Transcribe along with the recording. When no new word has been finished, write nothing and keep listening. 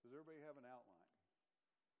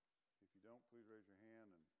please raise your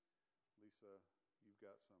hand. And Lisa, you've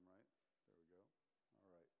got some, right? There we go.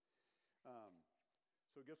 All right.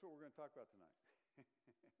 So guess what we're going to talk about tonight?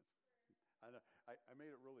 I know, I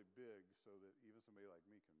made it really big so that even somebody like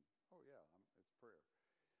me can, it's prayer.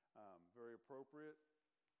 Very appropriate,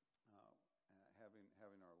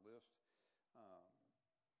 having our list.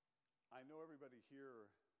 I know everybody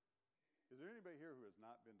here, is there anybody here who has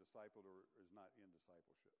not been discipled or is not in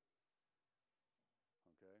discipleship?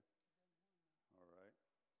 Okay. All right.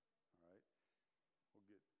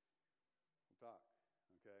 We'll talk.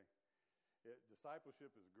 Okay.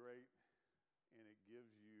 Discipleship is great, and it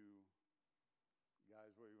gives you,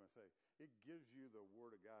 guys, what do you want to say? It gives you the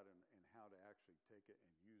Word of God and how to actually take it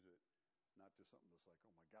and use it, not just something that's like,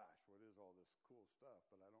 oh my gosh, what is all this cool stuff,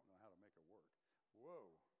 but I don't know how to make it work.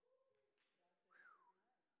 Whoa. Whew.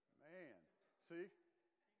 Man, see?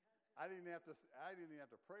 I didn't even have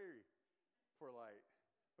to pray for light,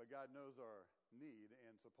 but God knows our need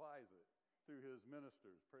and supplies it through His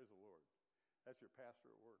ministers. Praise the Lord. That's your pastor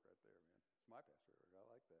at work right there, man. It's my pastor at work. I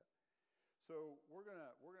like that. So we're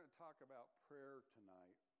gonna talk about prayer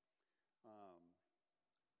tonight.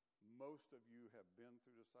 Most of you have been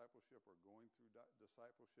through discipleship or going through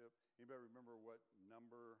discipleship. Anybody remember what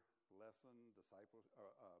number lesson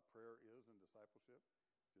prayer is in discipleship?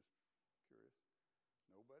 Just curious.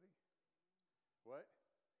 Nobody? What?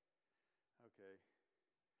 Okay.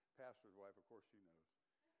 Pastor's wife, of course she knows.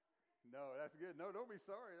 No, that's good. No, don't be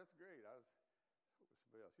sorry. That's great. I was hoping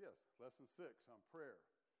somebody else. Yes, lesson 6 on prayer.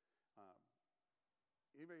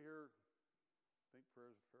 Anybody here think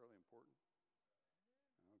prayer is fairly important?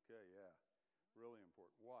 Okay, yeah. Really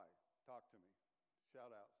important. Why? Talk to me.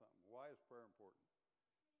 Shout out something. Why is prayer important?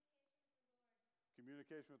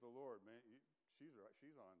 Communication with the Lord. Man, she's right.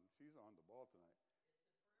 She's on the ball tonight. It's the prayer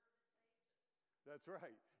that saves us. That's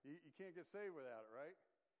right. You can't get saved without it, right?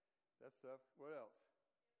 That stuff. What else?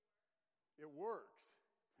 It works.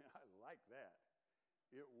 I like that.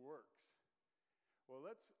 It works. Well,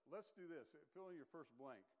 let's do this. Fill in your first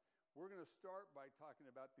blank. We're going to start by talking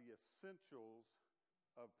about the essentials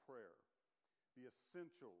of prayer. The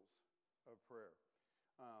essentials of prayer.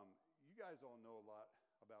 You guys all know a lot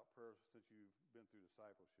about prayer since you've been through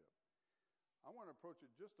discipleship. I want to approach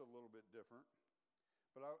it just a little bit different,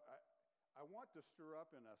 but I want to stir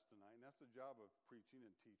up in us tonight, and that's the job of preaching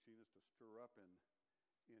and teaching, is to stir up in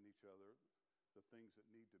each other the things that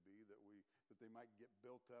need to be, that they might get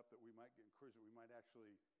built up, that we might get encouraged, that we might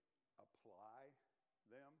actually apply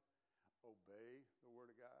them, obey the Word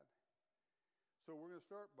of God. So we're going to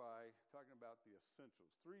start by talking about the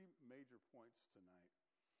essentials. 3 major points tonight.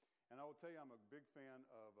 And I will tell you, I'm a big fan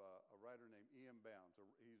of a writer named E.M. Bounds.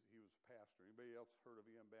 He was a pastor. Anybody else heard of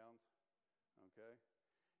E.M. Bounds? Okay.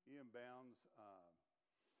 E.M. Bounds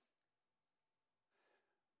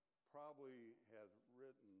probably has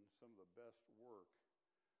written some of the best work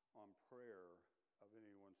on prayer of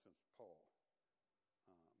anyone since Paul.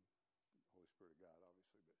 The Holy Spirit of God,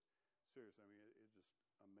 obviously, but seriously, I mean, it's just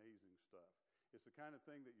amazing stuff. It's the kind of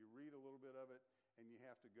thing that you read a little bit of it, and you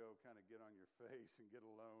have to go kind of get on your face and get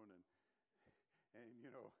alone, and you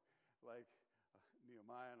know, like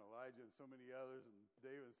Nehemiah and Elijah and so many others, and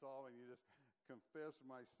David and Solomon, you just confess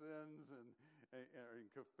my sins and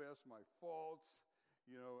confess my faults,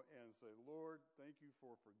 you know, and say, Lord, thank you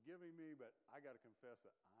for forgiving me, but I got to confess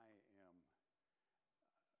that I am,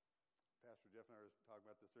 Pastor Jeff and I were talking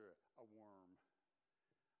about this earlier, a worm.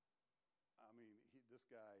 I mean, this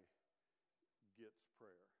guy gets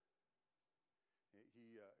prayer.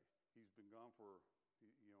 He's been gone for,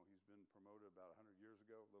 he's been promoted about 100 years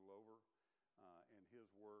ago, a little over, and his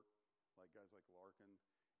work, like guys like Larkin,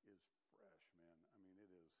 is fresh, man. I mean,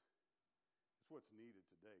 it's what's needed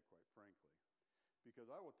today, quite frankly. Because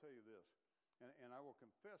I will tell you this, and I will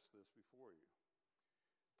confess this before you.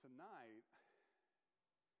 Tonight,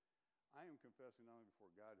 I am confessing not only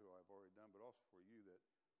before God, who I've already done, but also for you, that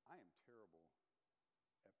I am terrible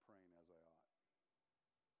at praying as I ought.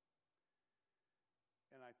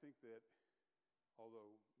 And I think that,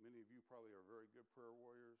 although many of you probably are very good prayer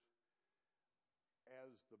warriors,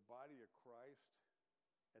 as the body of Christ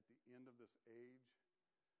at the end of this age,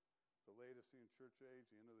 the Laodicean church age,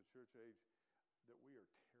 the end of the church age, that we are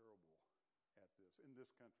terrible at this, in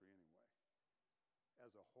this country anyway,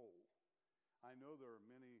 as a whole. I know there are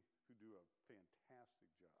many who do a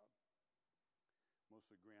fantastic job,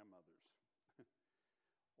 mostly grandmothers,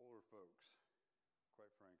 older folks,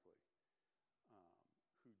 quite frankly,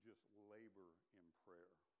 who just labor in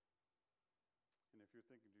prayer. And if you're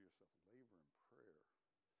thinking to yourself, labor in prayer,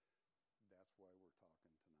 that's why we're talking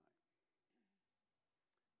tonight.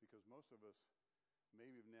 Because most of us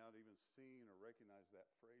maybe have not even seen or recognized that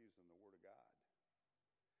phrase in the Word of God.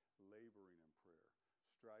 Laboring in prayer,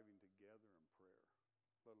 striving together in prayer,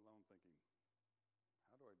 let alone thinking,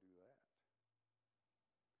 how do I do that?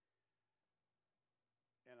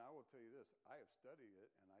 And I will tell you this, I have studied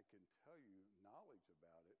it and I can tell you knowledge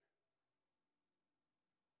about it,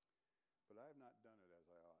 but I have not done it as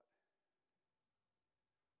I ought.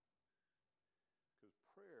 Because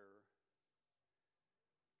prayer,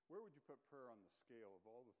 where would you put prayer on the scale of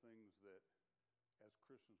all the things that as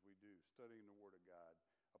Christians we do? Studying the Word of God,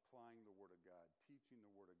 applying the Word of God, teaching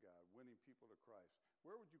the Word of God, winning people to Christ.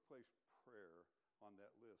 Where would you place prayer on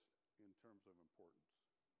that list in terms of importance?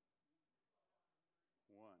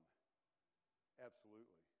 One.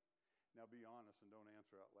 Absolutely. Now be honest and don't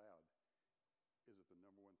answer out loud. Is it the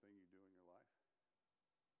number one thing you do in your life?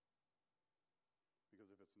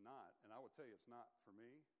 Because if it's not, and I will tell you it's not for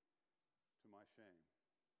me, to my shame.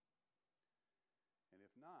 And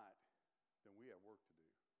if not, then we have work to do.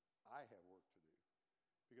 I have work to do,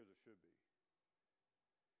 because it should be.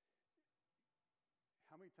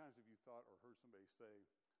 How many times have you thought or heard somebody say,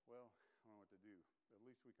 well, I don't know what to do, but at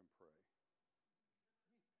least we can pray?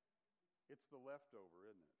 It's the leftover,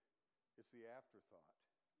 isn't it? It's the afterthought.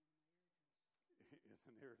 It's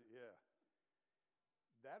an irritant, yeah.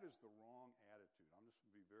 That is the wrong attitude. I'm just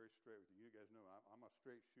going to be very straight with you. You guys know I'm a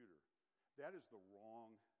straight shooter. That is the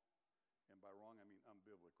wrong, and by wrong I mean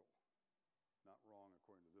unbiblical. Not wrong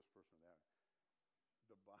according to this person or that.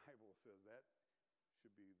 The Bible says that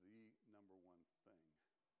should be the number one thing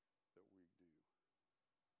that we do.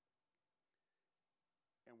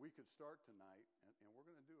 And we could start tonight, and we're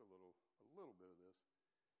going to do a little bit of this.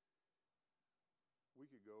 We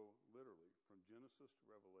could go literally from Genesis to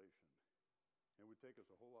Revelation. And it would take us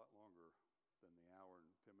a whole lot longer than the hour and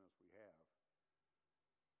 10 minutes we have.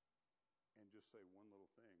 And just say one little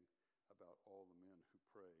thing about all the men who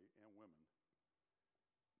pray, and women,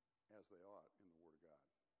 as they ought in the Word of God.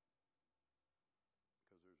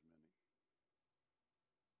 Because there's many.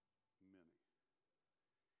 Many.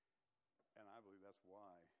 And I believe that's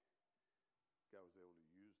why God was able to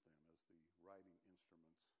use them as the writing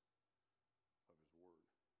instruments of His Word.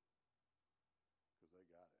 Because they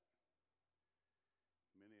got it.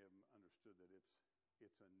 Many of them understood that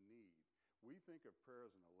it's a need. We think of prayer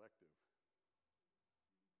as an elective.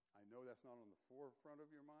 I know that's not on the forefront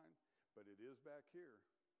of your mind, but it is back here.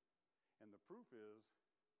 And the proof is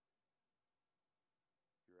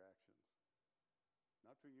your actions.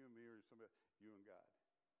 Not between you and me or somebody, you and God.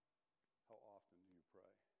 How often do you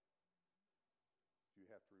pray? Do you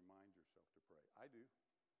have to remind yourself to pray? I do.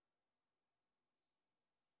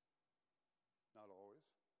 Not always.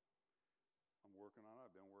 I'm working on it.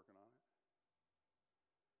 I've been working on it.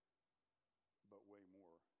 But way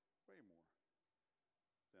more than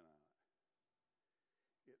I ought.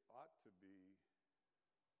 It ought to be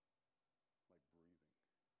like breathing.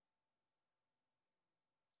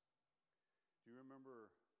 Do you remember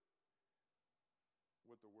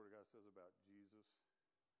what the Word of God says about Jesus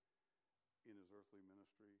in His earthly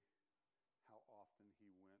ministry? How often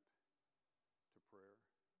He went to prayer?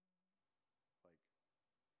 Like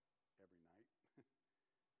every night?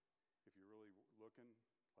 If you're really looking,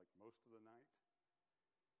 like most of the night?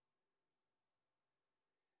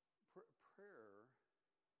 Prayer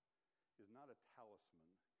is not a talisman.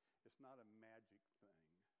 It's not a magic thing.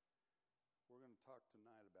 We're going to talk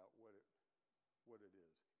tonight about what it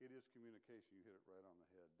is. It is communication. You hit it right on the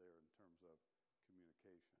head there in terms of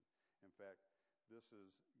communication. In fact, this is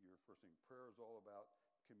your first thing. Prayer is all about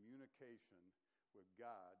communication with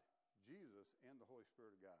God, Jesus, and the Holy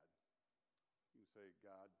Spirit of God. You can say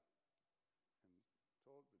God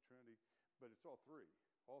and the Trinity, but it's all three.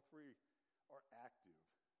 All three are active.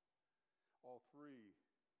 All three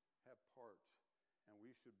have parts, and we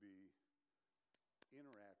should be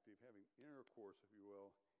interactive, having intercourse, if you will,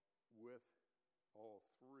 with all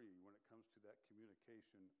three when it comes to that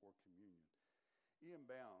communication or communion. Ian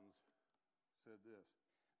Bounds said this: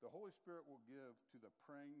 the Holy Spirit will give to the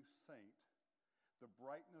praying saint the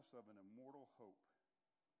brightness of an immortal hope,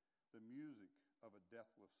 the music of a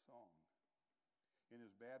deathless song. In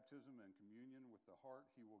his baptism and communion with the heart,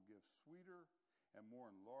 he will give sweeter and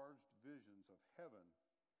more enlarged visions of heaven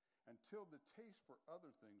until the taste for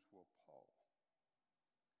other things will pall,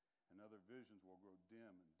 and other visions will grow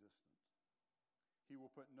dim and distant. He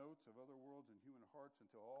will put notes of other worlds in human hearts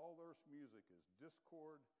until all earth's music is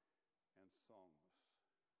discord and songless.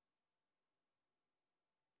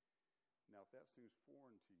 Now, if that seems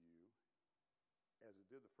foreign to you, as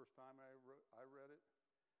it did the first time I read it,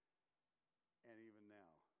 and even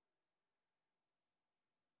now,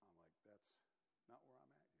 I'm like, that's not where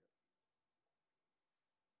I'm at yet.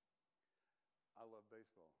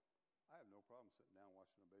 baseball. I have no problem sitting down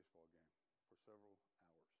watching a baseball game for several hours.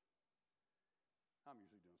 I'm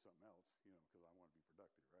usually doing something else, because I want to be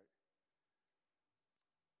productive, right?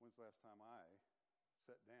 When's the last time I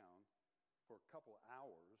sat down for a couple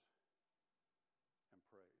hours and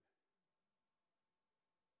prayed?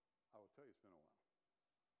 I will tell you, it's been a while.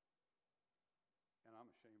 And I'm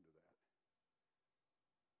ashamed of that.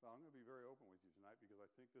 But I'm going to be very open with you tonight because I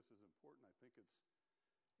think this is important. I think it's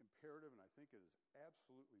imperative, and I think it is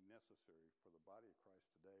absolutely necessary for the body of Christ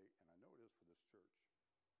today, and I know it is for this church.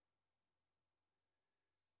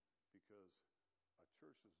 Because a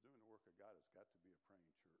church that's doing the work of God has got to be a praying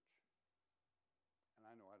church. And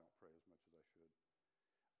I know I don't pray as much as I should.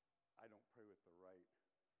 I don't pray with the right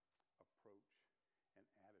approach and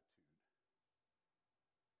attitude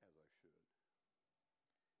as I should.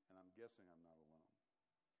 And I'm guessing I'm not alone.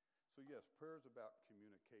 So yes, prayer is about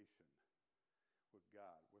communication with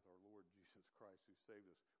God, with our Lord Jesus Christ who saved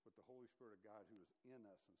us, with the Holy Spirit of God who is in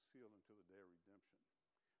us and sealed until the day of redemption.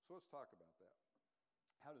 So let's talk about that.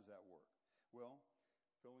 How does that work? Well,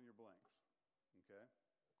 fill in your blanks, okay?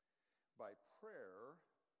 By prayer,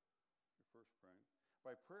 your first praying,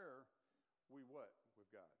 by prayer, we what with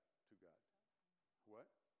God, to God? What?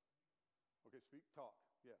 Okay, speak, talk.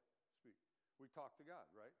 Yeah, speak. We talk to God,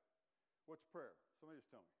 right? What's prayer? Somebody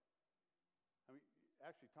just tell me. I mean,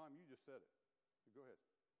 actually, Tom, you just said it. Go ahead.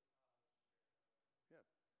 Yeah,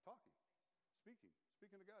 talking,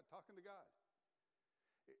 speaking to God, talking to God.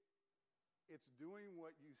 It's doing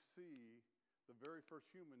what you see the very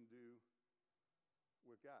first human do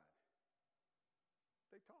with God.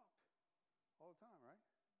 They talked all the time, right?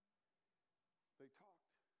 They talked.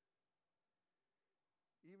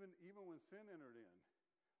 Even when sin entered in,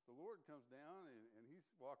 the Lord comes down and he's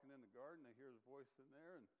walking in the garden. They hear his voice in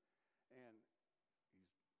there, and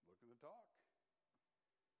he's looking to talk.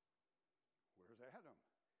 Where's Adam?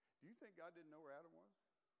 Do you think God didn't know where Adam was?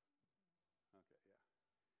 Okay, yeah.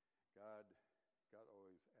 God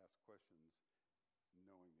always asks questions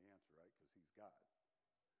knowing the answer, right? Because he's God,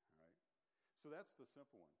 all right? So that's the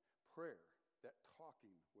simple one. Prayer, that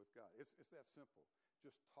talking with God. It's that simple,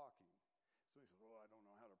 just talking. Somebody says, I don't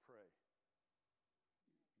know how to pray.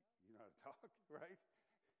 You know how to talk, right?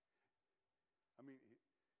 I mean,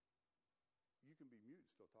 you can be mute and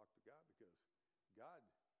still talk to God because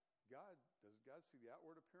does God see the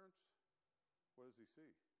outward appearance? What does he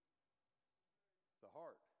see? The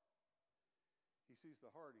heart. He sees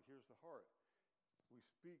the heart. He hears the heart. We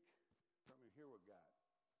speak from and hear with God.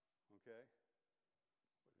 Okay?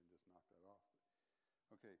 I didn't just knock that off.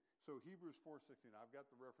 Okay, so Hebrews 4:16. I've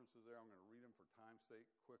got the references there. I'm going to read them for time's sake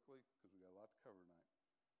quickly because we got a lot to cover tonight.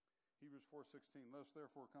 Hebrews 4:16. Let us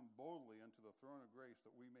therefore come boldly unto the throne of grace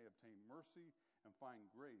that we may obtain mercy and find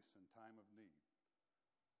grace in time of need.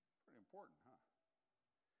 Pretty important, huh?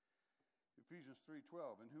 Ephesians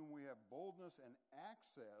 3:12, in whom we have boldness and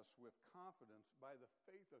access with confidence by the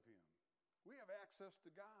faith of him. We have access to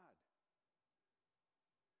God.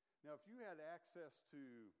 Now, if you had access to,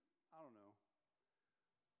 I don't know,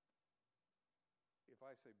 if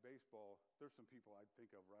I say baseball, there's some people I'd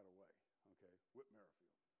think of right away, okay? Whit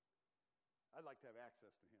Merrifield. I'd like to have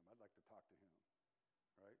access to him. I'd like to talk to him,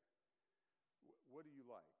 right? What do you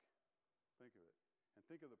like? Think of it. And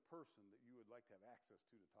think of the person that you would like to have access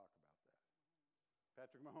to talk about that.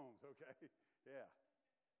 Patrick Mahomes, okay? Yeah.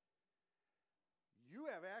 You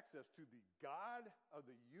have access to the God of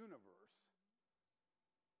the universe.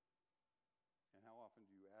 And how often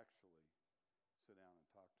do you actually sit down and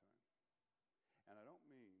talk to him? And I don't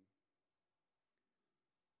mean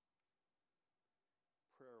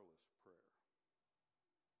prayerless prayer.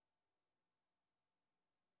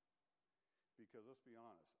 Because let's be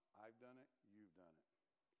honest, I've done it, you've done it.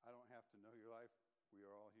 I don't have to know your life. We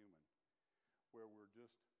are all human. Where we're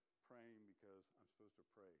just praying because I'm supposed to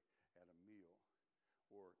pray at a meal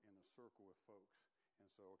or in a circle with folks. And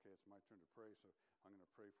so, okay, it's my turn to pray, so I'm going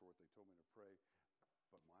to pray for what they told me to pray.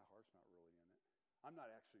 But my heart's not really in it. I'm not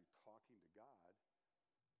actually talking to God.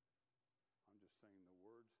 I'm just saying the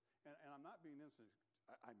words. And I'm not being innocent.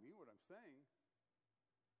 I mean what I'm saying.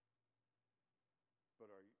 But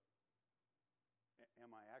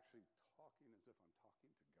am I actually talking as if I'm talking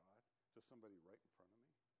to God? To somebody right in front of me?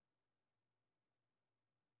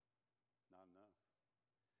 Not enough.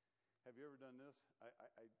 Have you ever done this?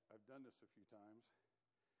 I've done this a few times.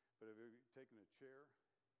 But have you ever taken a chair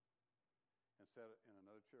and sat in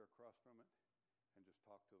another chair across from it and just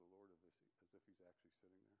talked to the Lord as if he's actually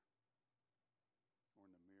sitting there? Or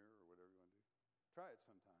in the mirror or whatever you want to do? Try it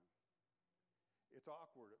sometime. It's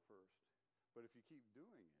awkward at first. But if you keep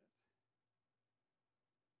doing it,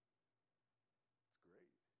 it's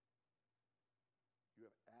great.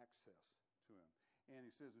 access to him. And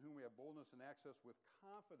he says, in whom we have boldness and access with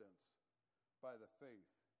confidence by the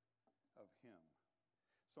faith of him.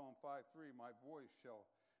 Psalm 5:3, my voice shalt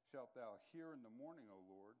thou hear in the morning, O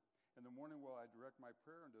Lord. In the morning will I direct my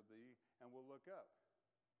prayer unto thee and will look up.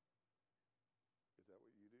 Is that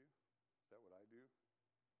what you do? Is that what I do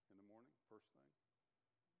in the morning, first thing?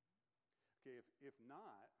 Okay, if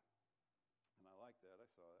not, and I like that, I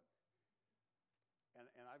saw it,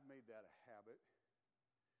 and I've made that a habit,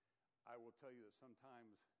 I will tell you that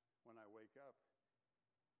sometimes when I wake up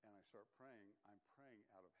and I start praying, I'm praying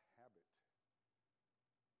out of habit,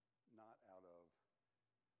 not out of,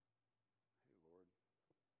 hey, Lord,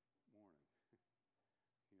 morning,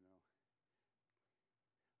 you know,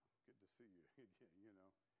 good to see you again, you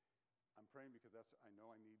know. I'm praying because I know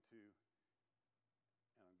I need to,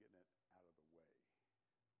 and I'm getting it out of the way.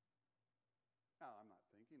 Now, I'm not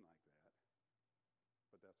thinking like that,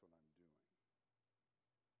 but that's what I'm doing.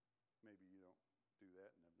 Maybe you don't do that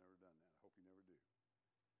and have never done that. I hope you never do.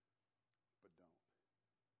 But don't.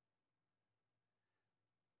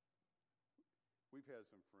 We've had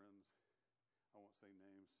some friends, I won't say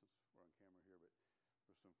names since we're on camera here, but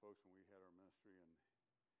there's some folks when we had our ministry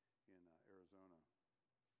in Arizona.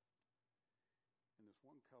 And this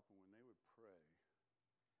one couple, when they would pray,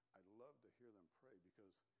 I love to hear them pray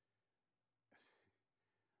because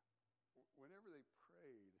whenever they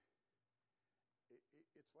prayed,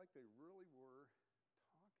 it's like they really were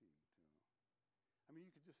talking to him. I mean,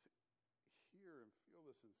 you could just hear and feel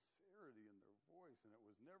the sincerity in their voice, and it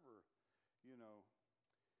was never, you know,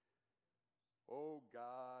 oh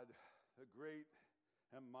God, the great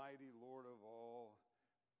and mighty Lord of all,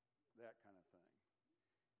 that kind of thing.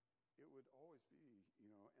 It would always be, you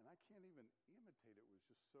know, and I can't even imitate it. It was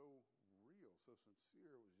just so real, so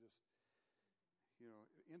sincere. It was just, you know,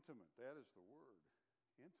 intimate. That is the word,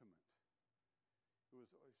 intimate. It was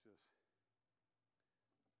always just,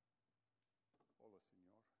 hola,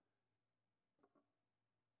 Señor.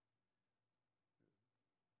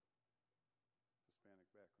 Hispanic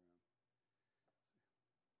background.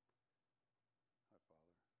 Hi, Father. Hi, God.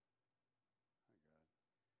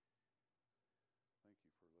 Thank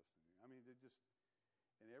you for listening. I mean, they just,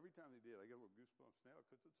 and every time they did, I get a little goosebumps now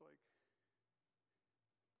because it's like,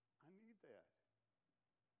 I need that.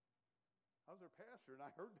 I was their pastor, and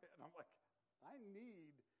I heard that, and I'm like, I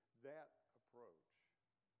need that approach.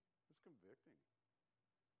 It's convicting.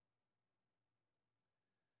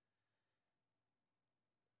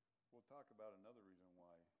 We'll talk about another reason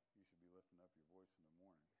why you should be lifting up your voice in the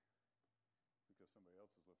morning, because somebody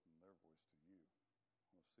else is lifting their voice to you.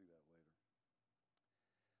 We'll see that later.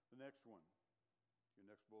 The next one, your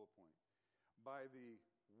next bullet point. By the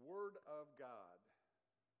Word of God.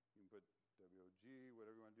 You can put W-O-G,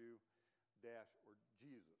 whatever you want to do, dash, or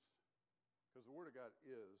Jesus. Because the Word of God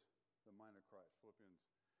is the mind of Christ. Philippians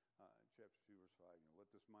chapter 2, verse 5. You know,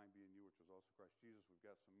 let this mind be in you, which was also Christ Jesus. We've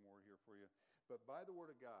got some more here for you. But by the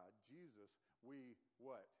Word of God, Jesus, we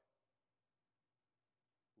what?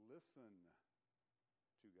 Listen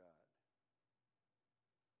to God.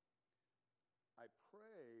 I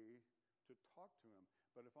pray to talk to him,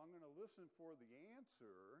 but if I'm going to listen for the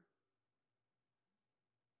answer,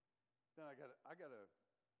 then I got to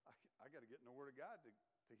get in the Word of God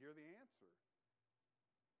to hear the answer.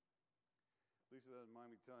 Lisa doesn't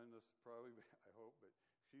mind me telling this probably, I hope, but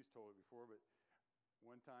she's told it before. But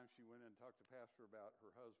one time she went in and talked to Pastor about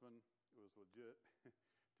her husband. It was legit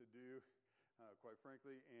to do, quite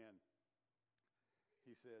frankly, and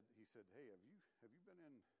he said, hey, have you been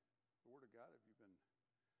in the Word of God? Have you been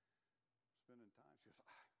spending time? She goes, I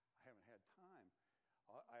haven't had time.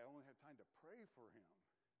 I only had time to pray for him,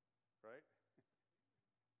 right?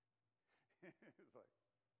 It's like,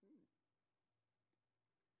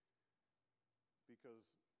 Because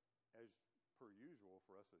as per usual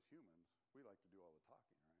for us as humans, we like to do all the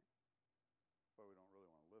talking, right? But we don't really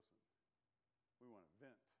want to listen. We want to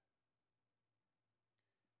vent.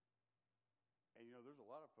 And, you know, there's a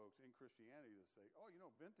lot of folks in Christianity that say, oh, you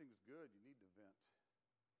know, venting's good. You need to vent.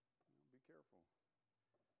 You know, be careful.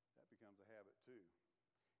 That becomes a habit, too.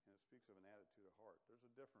 And it speaks of an attitude of heart. There's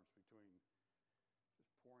a difference between just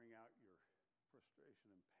pouring out your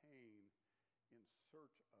frustration and pain in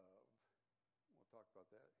search of, we'll talk about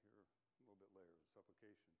that here a little bit later,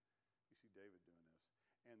 supplication. You see David doing this.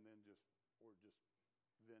 And then just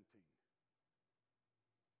venting.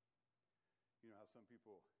 You know how some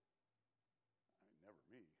people, I mean, never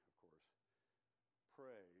me, of course,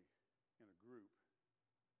 pray in a group,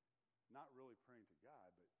 not really praying to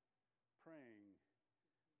God, but praying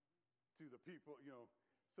to the people, you know,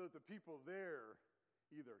 so that the people there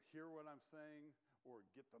either hear what I'm saying or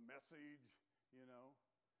get the message, you know.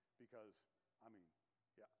 Because, I mean,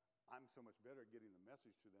 yeah, I'm so much better at getting the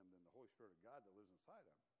message to them than the Holy Spirit of God that lives inside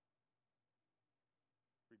of them.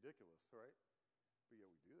 Ridiculous, right? But yeah,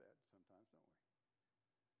 we do that sometimes, don't we?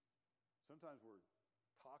 Sometimes we're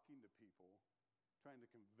talking to people, trying to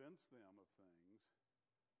convince them of things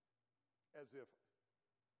as if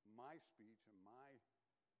my speech and my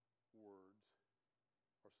words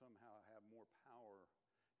are somehow have more power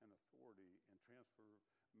and authority and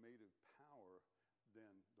transformative power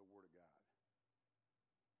than the Word of God.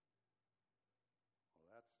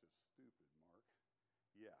 Well, that's just stupid, Mark.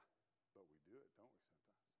 Yeah, but we do it, don't we,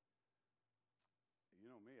 sometimes? You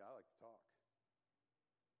know me, I like to talk.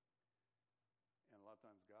 And a lot of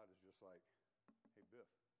times God is just like, hey, Biff,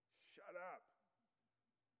 shut up.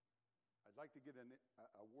 I'd like to get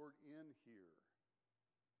a word in here.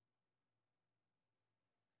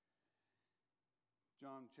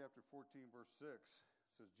 John chapter 14, verse 6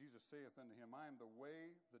 says, Jesus saith unto him, I am the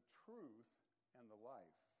way, the truth, and the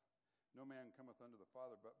life. No man cometh unto the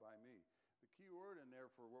Father but by me. The key word in there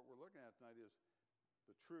for what we're looking at tonight is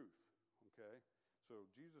the truth, okay? So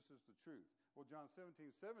Jesus is the truth. Well, John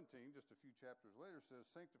 17:17, just a few chapters later, says,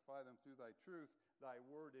 sanctify them through thy truth. Thy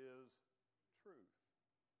word is truth.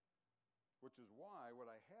 Which is why what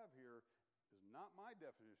I have here is not my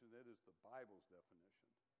definition. That is the Bible's definition.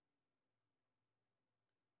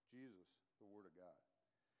 Jesus, the Word of God.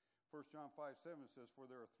 1 John 5:7 says, for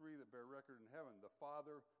there are three that bear record in heaven, the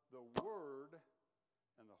Father, the Word,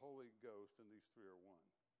 and the Holy Ghost, and these three are one.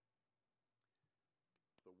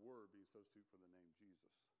 The Word being substitute for the name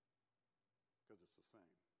Jesus, because it's the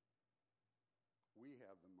same. We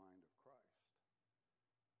have the mind of Christ.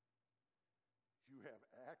 You have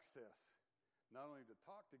access not only to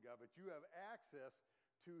talk to God, but you have access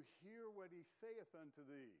to hear what he saith unto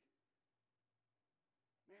thee.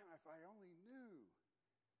 Man, if I only knew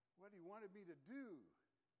what he wanted me to do.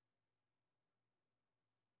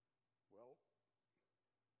 Well,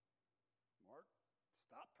 Mark,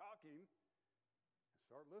 stop talking and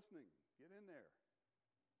start listening. Get in there.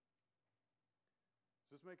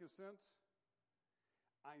 Is this making sense?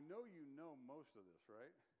 I know you know most of this,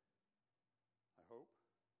 right? I hope.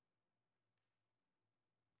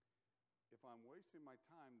 If I'm wasting my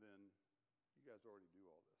time, then you guys already do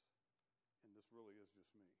all this. And this really is just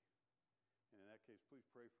me. And in that case, please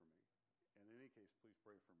pray for me. And in any case, please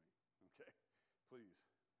pray for me. Okay? Please.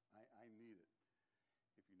 I need it.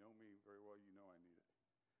 If you know me very well, you know I need it.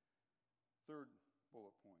 Third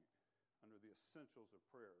bullet point, under the essentials of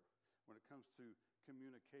prayer, when it comes to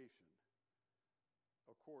communication,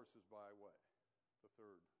 of course, is by what? The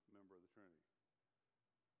third member of the Trinity.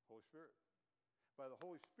 Holy Spirit. By the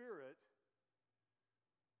Holy Spirit,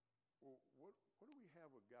 well, what do we have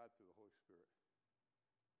with God through the Holy Spirit?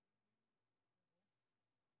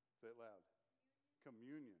 Say it loud.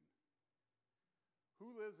 Communion.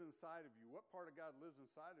 Who lives inside of you? What part of God lives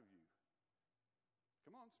inside of you?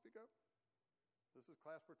 Come on, speak up. This is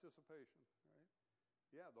class participation, right?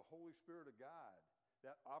 Yeah, the Holy Spirit of God.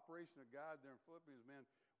 That operation of God there in Philippians, man,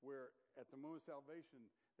 where at the moment of salvation,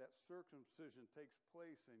 that circumcision takes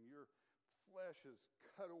place and your flesh is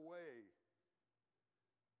cut away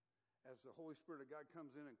as the Holy Spirit of God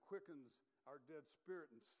comes in and quickens our dead spirit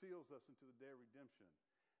and seals us into the day of redemption.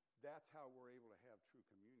 That's how we're able to have true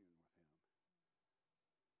communion with him.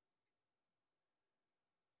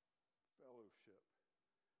 Fellowship.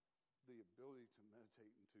 The ability to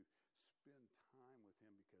meditate and to spend time with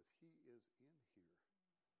him because he is in here.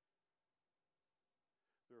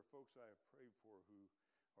 There are folks I have prayed for who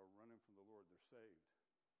are running from the Lord. They're saved.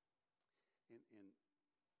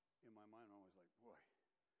 In my mind, I'm always like, boy,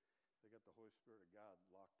 they got the Holy Spirit of God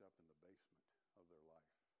locked up in the basement of their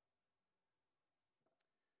life.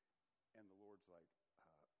 And the Lord's like,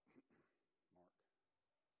 Mark,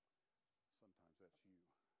 sometimes that's you.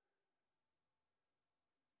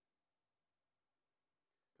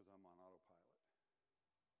 Because I'm on autopilot.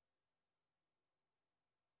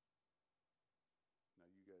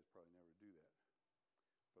 Now, you guys probably never do that.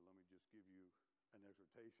 But let me just give you an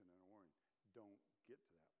exhortation and a warning. Don't get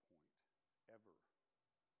to that point, ever.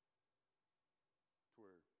 To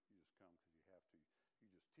where you just come because you have to.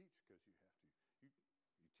 You just teach because you have to. You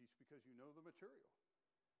teach because you know the material.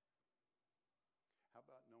 How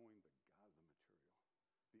about knowing the God of the material,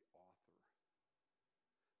 the author,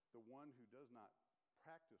 the one who does not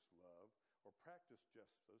practice love or practice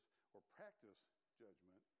justice or practice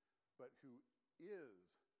judgment, but who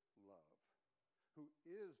is love, who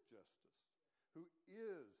is justice, who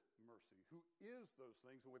is mercy, who is those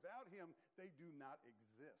things. And without him, they do not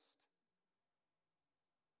exist.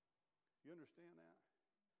 You understand that?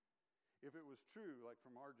 If it was true, like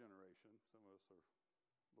from our generation, some of us are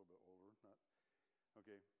a little bit older, not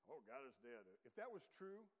okay. Oh, God is dead. If that was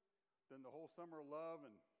true, then the whole summer of love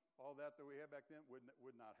and all that we had back then would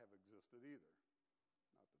not have existed either.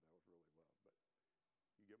 Not that that was really love,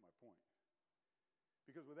 but you get my point.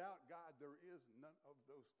 Because without God, there is none of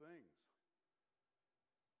those things.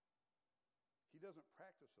 He doesn't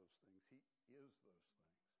practice those things. He is those things.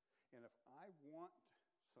 And if I want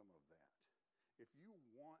some of that, if you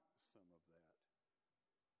want some of that,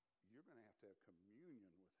 you're going to have communion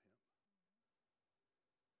with him.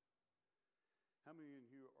 How many of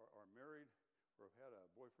you are married or have had a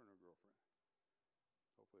boyfriend or girlfriend?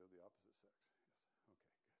 Hopefully of the opposite sex. Yes.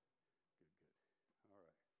 Okay, good. Good. All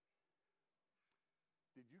right.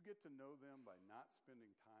 Did you get to know them by not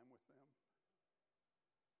spending time with them?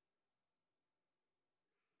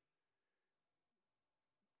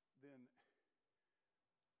 Then,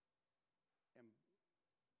 and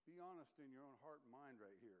be honest in your own heart and mind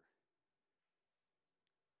right here.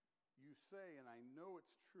 You say, and I know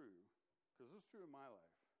it's true, because it's true in my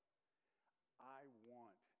life, I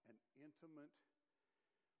want an intimate,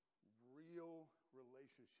 real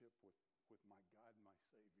relationship with my God and my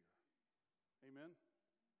Savior. Amen?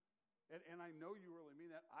 And I know you really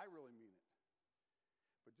mean that. I really mean it.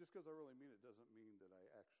 But just because I really mean it doesn't mean that I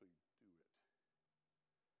actually do it.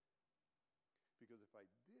 Because if I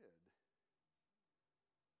did,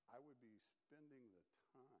 I would be spending the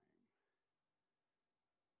time,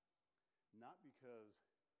 not because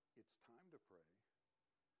it's time to pray,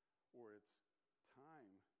 or it's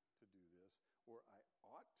time to do this, or I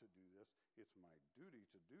ought to do this, it's my duty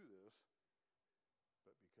to do this,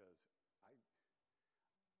 but because I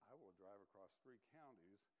will drive across 3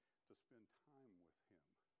 counties to spend time with him.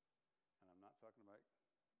 And I'm not talking about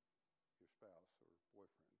your spouse or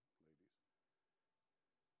boyfriend, ladies.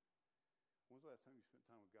 When's the last time you spent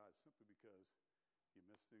time with God simply because you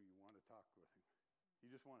missed him, you want to talk with him?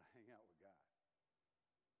 You just want to hang out with God.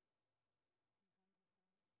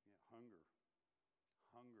 Yeah,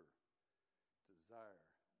 hunger, desire.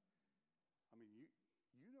 I mean,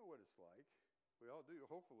 you know what it's like. We all do,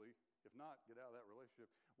 hopefully. If not, get out of that relationship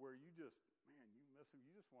where you just, man, you miss him.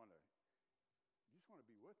 You just want to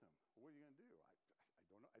be with him. Well, what are you going to do? I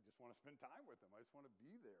don't know. I just want to spend time with him. I just want to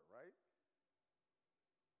be there, right?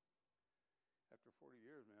 After 40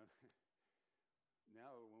 years, man,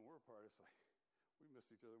 now when we're apart, it's like we miss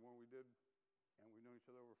each other more than we did, and we've known each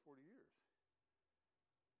other over 40 years.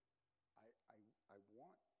 I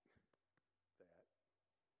want that.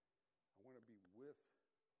 I want to be with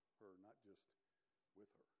her, not just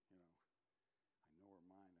with her, you know. I know her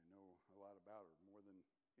mind. I know a lot about her, more than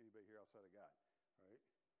anybody here outside of God, right?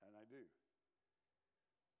 And I do.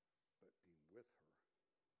 But being with her.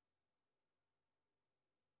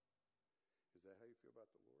 Is that how you feel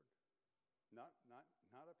about the Lord? Not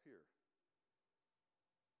up here.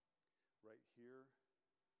 Right here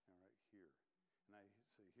and right here. And I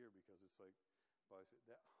say here because it's like, well, I said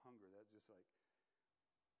that hunger, that just like,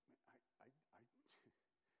 man,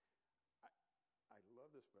 I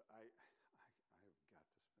love this, but I have got to spend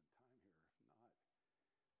time here. If not,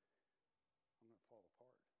 I'm going to fall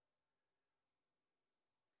apart.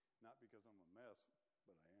 Not because I'm a mess,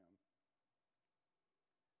 but I am.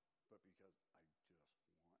 But because I just want to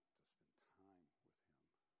spend time with him.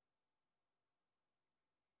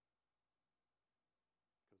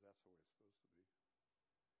 Because that's the way it's supposed to be.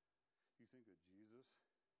 You think that Jesus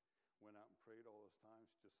went out and prayed all those times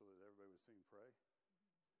just so that everybody would see him pray?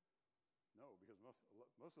 No, because most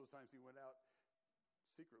of those times he went out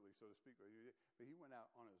secretly, so to speak, but he went out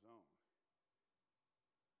on his own.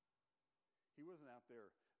 He wasn't out there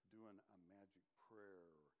doing a magic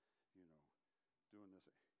prayer or, doing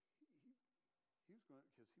this. He was going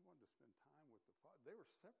because he wanted to spend time with the Father. They were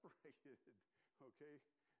separated, okay?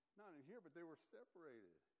 Not in here, but they were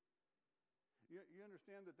separated. You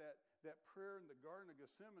understand that prayer in the Garden of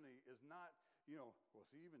Gethsemane is not, well,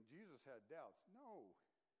 see, even Jesus had doubts. No,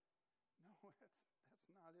 that's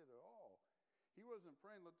not it at all. He wasn't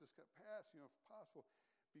praying, let this cup pass, if possible,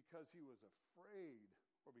 because he was afraid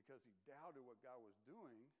or because he doubted what God was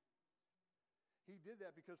doing. He did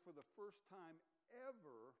that because for the first time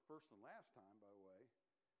ever, first and last time, by the way,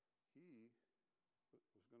 he was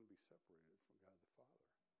going to be separated from God the Father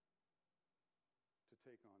to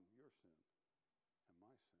take on your sin and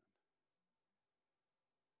my sin.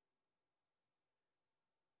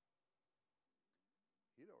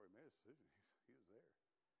 He'd already made a decision. He was there.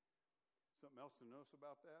 Something else to notice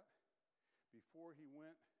about that? Before he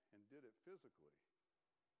went and did it physically,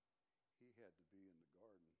 he had to be in the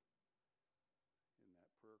garden, in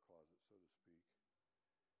that prayer closet, so to speak,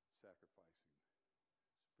 sacrificing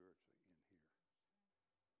spiritually in here.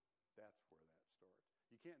 That's where that starts.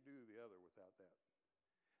 You can't do the other without that.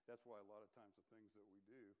 That's why a lot of times the things that we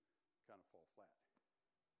do kind of fall flat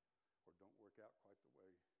or don't work out quite the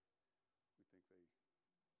way we think they were going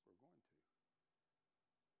to.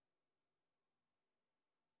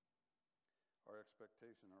 Our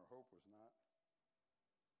expectation, our hope was not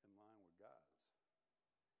in line with God's.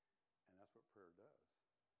 And that's what prayer does.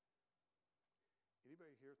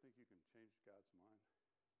 Anybody here think you can change God's mind?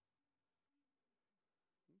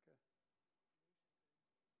 Okay.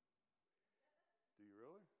 Do you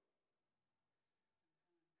really?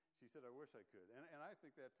 She said, I wish I could. And I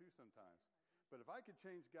think that too sometimes. But if I could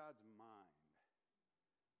change God's mind,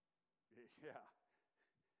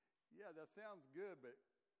 yeah, that sounds good, but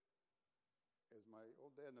as my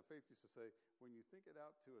old dad in the faith used to say, when you think it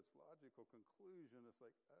out to its logical conclusion, it's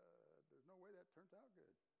like, there's no way that turns out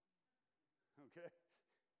good. Okay?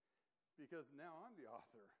 Because now I'm the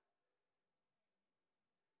author.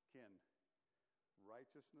 Can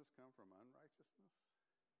righteousness come from unrighteousness?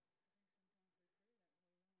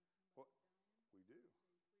 Well, we do.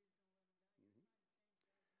 Mm-hmm.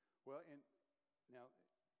 Well, and now,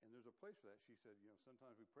 and there's a place for that. She said,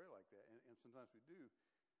 sometimes we pray like that, and sometimes we do.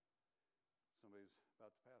 Somebody's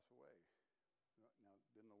about to pass away. Now,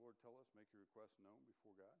 didn't the Lord tell us, make your request known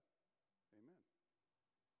before God? Amen.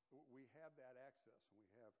 We have that access, and we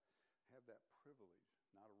have that privilege,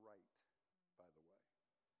 not a right, by the way.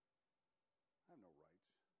 I have no rights.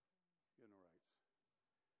 You have no rights.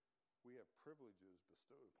 We have privileges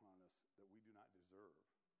bestowed upon us that we do not deserve.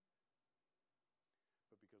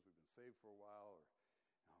 But because we've been saved for a while, or,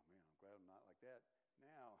 oh man, I'm glad I'm not like that,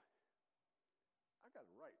 now I got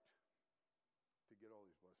a right to get all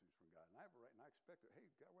these blessings from God. And I have a right, and I expect it.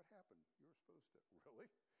 Hey, God, what happened? You were supposed to.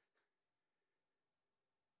 Really?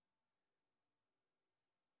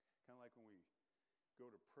 Kind of like when we go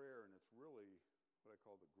to prayer, and it's really what I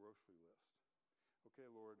call the grocery list. Okay,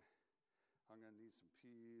 Lord, I'm going to need some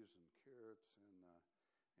peas and carrots, and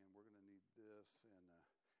we're going to need this, and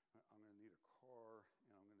I'm going to need a car,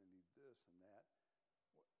 and I'm going to need this and that.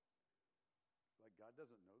 What? Like God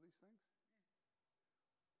doesn't know these things?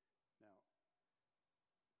 Now,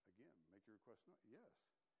 again, make your request known. Yes.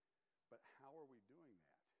 But how are we doing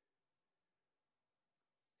that?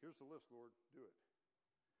 Here's the list, Lord. Do it.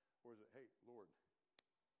 Or is it, hey, Lord,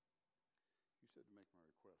 you said to make my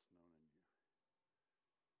request known unto you.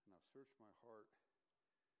 And I've searched my heart.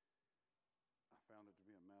 I found it to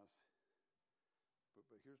be a mess.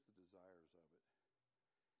 But here's the desires of it.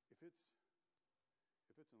 If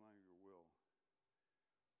it's in line with your will,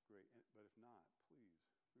 great. But if not, please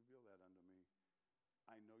reveal that unto me.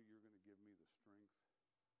 I know you're going to give me the strength,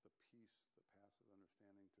 the peace, the passive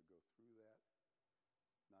understanding to go through that,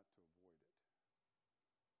 not to avoid it.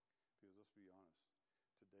 Because let's be honest,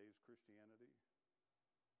 today's Christianity,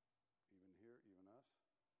 even here, even us,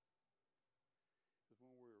 is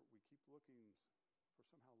one where we keep looking for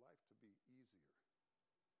somehow life to be easier,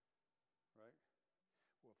 right?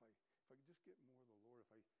 Well, if I could just get more of the Lord,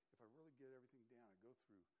 if I really get everything down, I go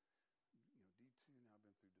through, D2, now I've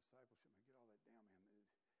been through discipleship, and I get all that down, man,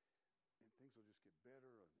 and things will just get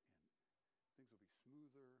better, and things will be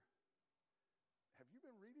smoother. Have you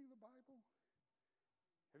been reading the Bible?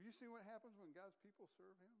 Have you seen what happens when God's people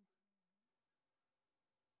serve Him?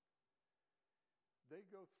 They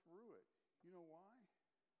go through it. You know why?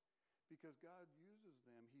 Because God uses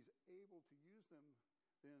them. He's able to use them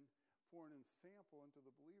then for an ensample unto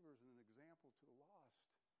the believers and an example to the lost.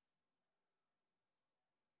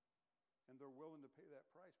 And they're willing to pay that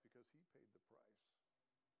price because He paid the price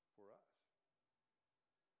for us.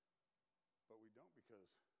 But we don't because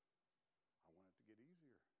I want it to get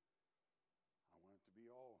easier. I want it to be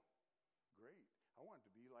all great. I want it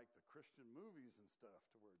to be like the Christian movies and stuff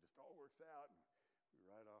to where it just all works out and we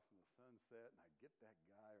ride off in the sunset and I get that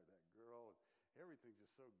guy or that girl and everything's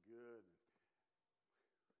just so good.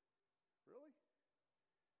 Really?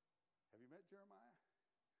 Have you met Jeremiah?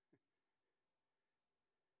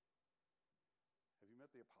 Have you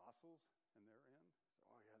met the apostles and their end?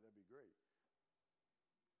 Oh yeah, that'd be great.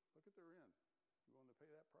 Look at their end. You willing to pay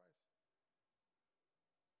that price?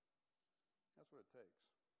 That's what it takes.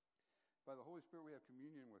 By the Holy Spirit, we have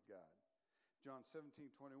communion with God. John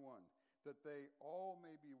 17:21, that they all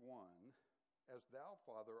may be one, as thou,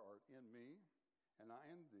 Father, art in me, and I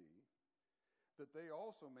in thee, that they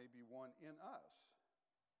also may be one in us.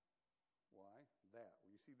 Why? That.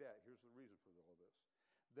 When you see that, here's the reason for all this.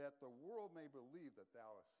 That the world may believe that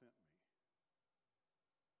thou hast sent me.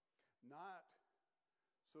 Not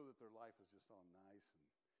so that their life is just all nice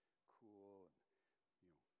and cool and,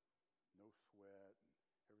 no sweat and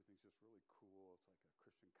everything's just really cool. It's like a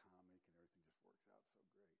Christian comic and everything just works out so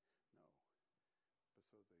great. No. But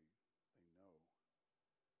so because they know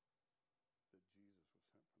that Jesus was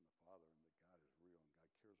sent from the Father and that God is real and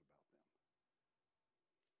God cares about them.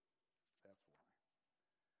 That's why.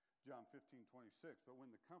 John 15:26, but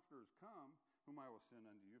when the Comforter is come, whom I will send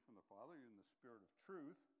unto you from the Father, in the Spirit of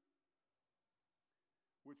truth,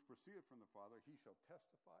 which proceedeth from the Father, he shall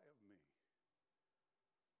testify of me.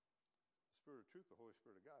 The Spirit of truth, the Holy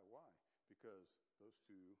Spirit of God. Why? Because those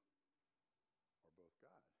two are both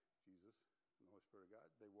God. Jesus and the Holy Spirit of God,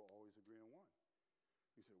 they will always agree on one.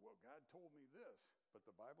 You say, well, God told me this, but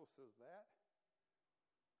the Bible says that.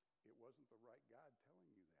 It wasn't the right God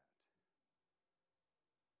telling you that.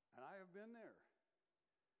 And I have been there.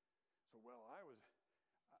 So,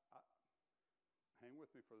 hang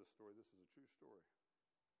with me for this story. This is a true story.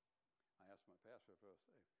 I asked my pastor if I was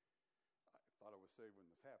saved. I thought I was saved when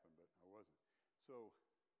this happened, but I wasn't. So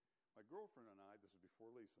my girlfriend and I, this is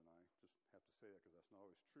before Lisa and I, just have to say that because that's not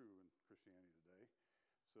always true in Christianity today.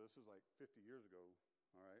 So this is like 50 years ago,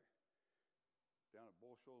 all right, down at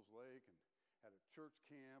Bull Shoals Lake and at a church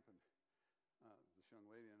camp. And this young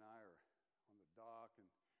lady and I are on the dock, and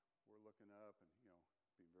we're looking up and,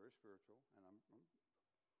 being very spiritual. And I'm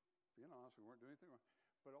being honest, we weren't doing anything wrong.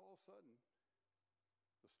 But all of a sudden,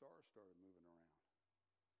 the stars started moving around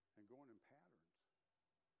and going in patterns.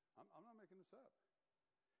 I'm not making this up.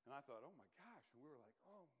 And I thought, oh my gosh. And we were like,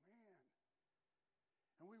 oh man.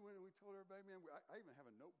 And we went and we told everybody, man, I even have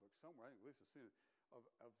a notebook somewhere, I think Lisa's seen it, of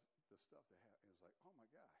the stuff that happened. It was like, oh my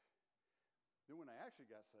gosh. Then when I actually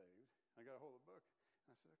got saved, I got a hold of the book,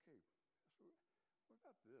 and I said, okay, what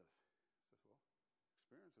about this? I said, well,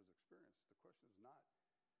 experience is experience. The question is not,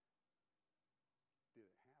 did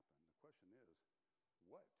it happen? The question is,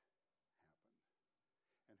 what happened?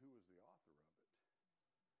 And who was the author of it?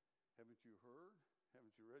 Haven't you heard?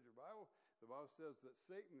 Haven't you read your Bible? The Bible says that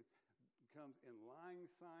Satan comes in lying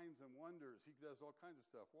signs and wonders. He does all kinds of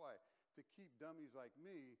stuff. Why? To keep dummies like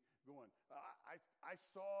me going, I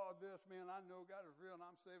saw this, man, I know God is real and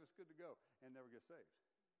I'm saved, it's good to go, and never get saved.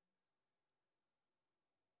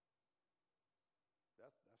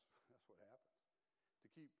 That's what happens.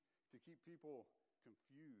 To keep people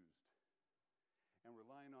confused and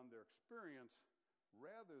relying on their experience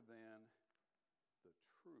rather than the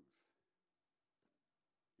truth.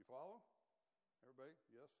 You follow? Everybody?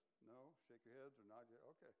 Yes? No? Shake your heads or nod your head?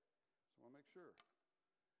 Okay. Just want to make sure.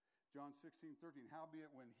 John 16:13,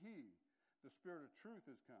 howbeit when he, the Spirit of truth,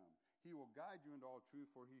 is come, he will guide you into all truth,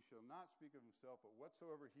 for he shall not speak of himself, but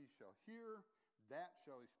whatsoever he shall hear, that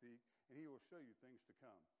shall he speak, and he will show you things to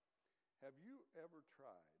come. Have you ever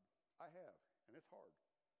tried, I have, and it's hard,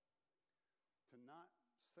 to not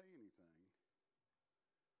say anything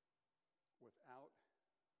without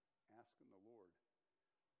asking the Lord,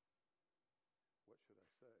 what should I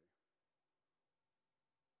say?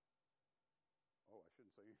 Oh, I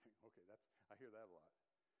shouldn't say anything. Okay, I hear that a lot.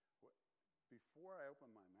 Before I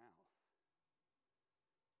open my mouth,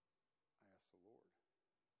 I ask the Lord.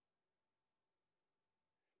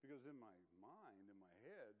 Because in my mind, in my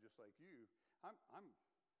head, just like you, I'm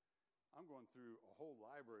going through a whole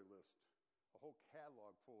library list, a whole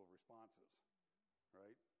catalog full of responses,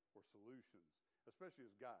 right? Or solutions,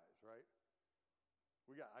 especially as guys, right?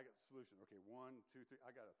 I got solution. Okay, 1, 2, 3.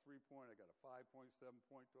 I got a 3-point. I got a 5-point,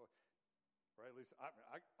 7-point. Right, Lisa?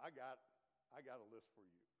 I got a list for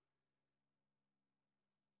you.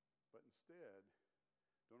 But instead,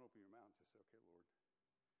 don't open your mouth and just say, okay, Lord,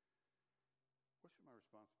 what should my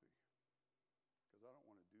response be? Because I don't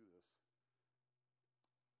want to do this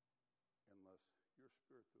unless your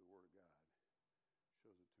Spirit through the Word of God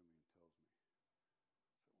shows it to me and tells me.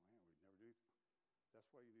 So, man, we'd never do it.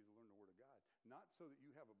 That's why you need to learn the Word of God. Not so that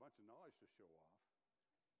you have a bunch of knowledge to show off.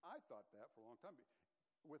 I thought that for a long time.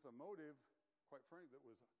 With a motive, quite frankly, that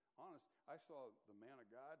was honest. I saw the man of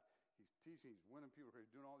God. He's teaching. He's winning people. He's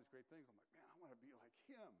doing all these great things. I'm like, man, I want to be like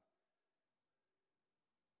him.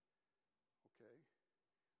 Okay.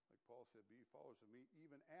 Like Paul said, be followers of me,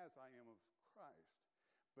 even as I am of Christ.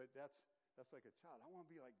 But that's like a child. I want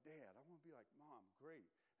to be like Dad. I want to be like Mom. Great.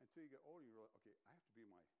 Until you get older, you're like, okay, I have to be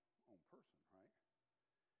my own person, right?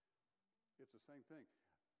 It's the same thing.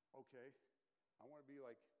 Okay, I want to be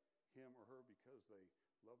like him or her because they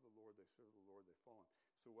love the Lord, they serve the Lord, they follow him.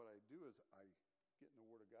 So what I do is I get in the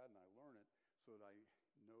Word of God and I learn it so that I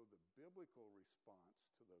know the biblical response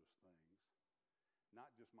to those things, not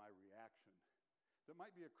just my reaction. That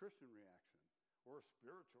might be a Christian reaction or a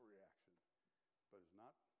spiritual reaction, but it's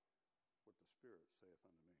not what the Spirit saith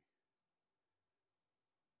unto me.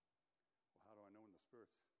 Well, how do I know when the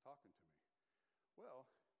Spirit's talking to me? Well,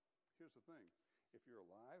 here's the thing. If you're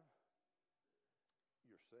alive,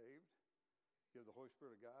 you're saved, you have the Holy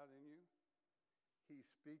Spirit of God in you, He's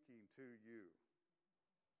speaking to you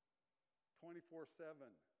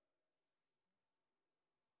 24/7.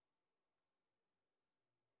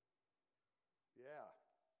 Yeah.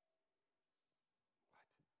 What?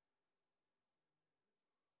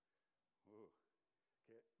 Ooh.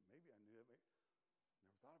 Okay. Maybe I knew it. Never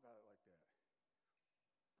thought about it like that.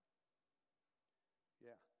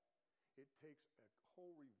 Yeah. It takes a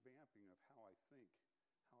whole revamping of how I think,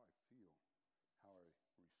 how I feel, how I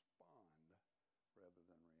respond rather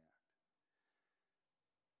than react.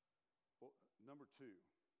 Well, number two,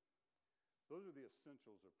 those are the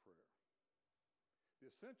essentials of prayer.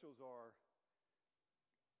 The essentials are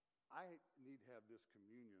I need to have this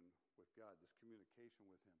communion with God, this communication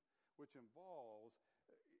with Him, which involves,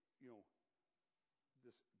 this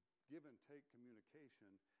give and take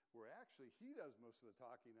communication where actually He does most of the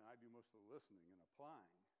talking and I do most of the listening and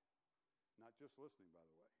applying. Not just listening, by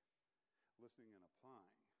the way. Listening and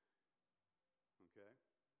applying. Okay?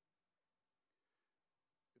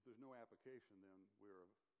 If there's no application, then we're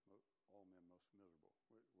all men most miserable.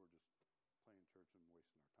 We're just playing church and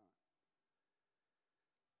wasting our time.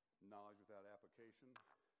 Knowledge without application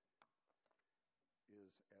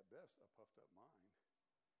is, at best, a puffed up mind,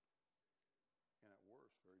 and at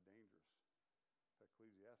worst, very dangerous.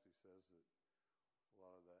 Ecclesiastes says that a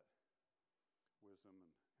lot of that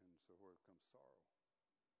wisdom and so forth comes sorrow.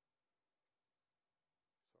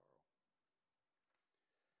 Sorrow.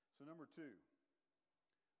 So number two,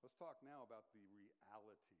 let's talk now about the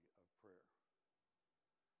reality of prayer.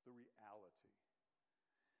 The reality.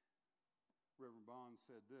 Reverend Bond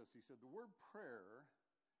said this. He said, the word prayer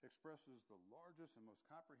expresses the largest and most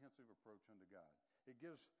comprehensive approach unto God. It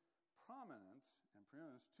gives prominence and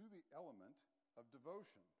preeminence to the element of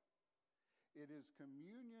devotion. It is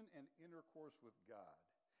communion and intercourse with God.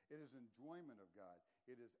 It is enjoyment of God.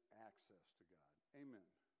 It is access to God. Amen.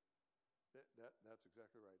 That's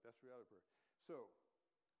exactly right. That's reality of prayer. So,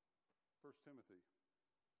 1 Timothy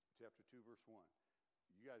chapter 2, verse 1.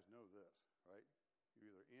 You guys know this, right? You're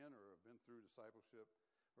either in or have been through discipleship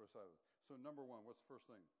or discipleship. So number one, what's the first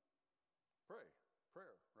thing? Pray.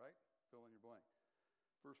 Prayer, right? Fill in your blank.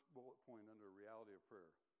 First bullet point under reality of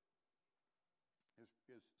prayer is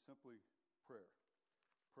simply prayer.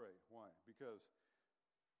 Pray. Why? Because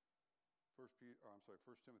 1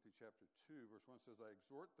 Timothy chapter 2, verse 1 says, I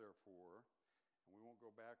exhort therefore, and we won't go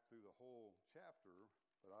back through the whole chapter,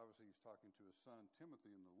 but obviously he's talking to his son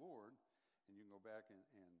Timothy in the Lord, and you can go back and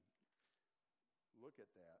look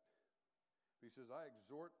at that. He says, I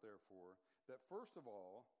exhort therefore that first of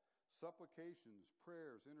all, supplications,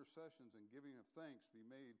 prayers, intercessions, and giving of thanks be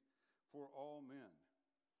made for all men,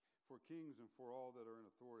 for kings and for all that are in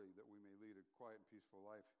authority, that we may lead a quiet and peaceful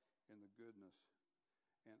life in the goodness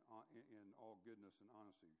and in all goodness and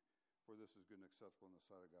honesty. For this is good and acceptable in the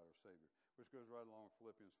sight of God our Savior. Which goes right along with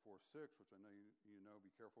Philippians 4:6, which I know you know,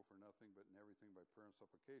 be careful for nothing, but in everything by prayer and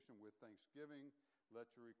supplication with thanksgiving, let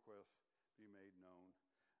your requests be made known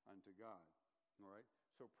unto God. All right?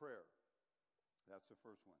 So prayer. That's the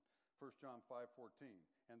first one. 1 John 5:14.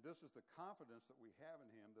 And this is the confidence that we have in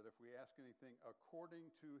him, that if we ask anything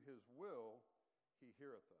according to his will, he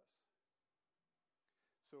heareth us.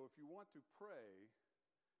 So if you want to pray,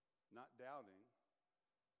 not doubting,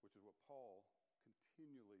 which is what Paul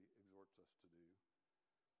continually exhorts us to do.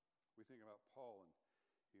 We think about Paul and,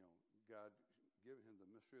 God giving him the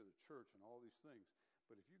mystery of the church and all these things.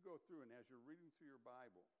 But if you go through, and as you're reading through your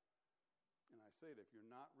Bible, and I say that if you're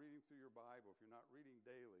not reading through your Bible, if you're not reading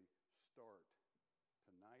daily, start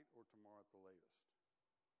tonight or tomorrow at the latest.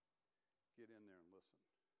 Get in there and listen.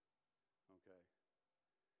 Okay?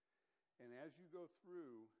 And as you go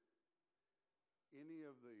through any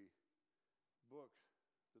of the books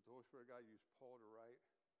that the Holy Spirit of God used Paul to write,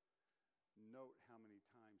 note how many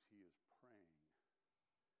times he is praying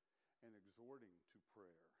and exhorting to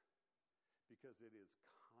prayer, because it is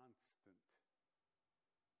constant.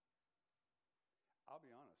 I'll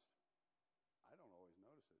be honest, I don't always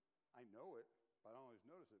notice it. I know it, but I don't always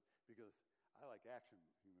notice it because I like action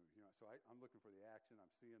movies. So I'm looking for the action.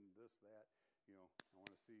 I'm seeing this, that. I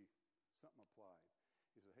want to see something applied.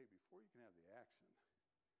 He said, hey, before you can have the action,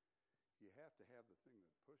 you have to have the thing that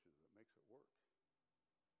pushes, that makes it work.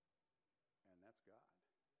 And that's God.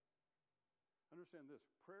 Understand this.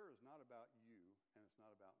 Prayer is not about you, and it's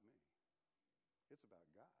not about me. It's about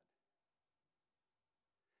God.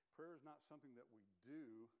 Prayer is not something that we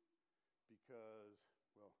do because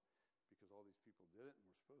all these people did it and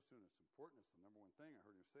we're supposed to, and it's important. It's the number one thing. I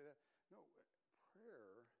heard him say that. No,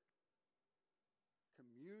 prayer,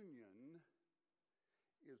 communion,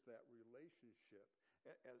 is that relationship.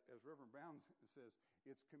 As Reverend Brown says,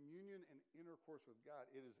 it's communion and intercourse with God.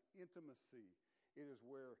 It is intimacy. It is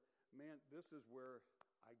where, man, this is where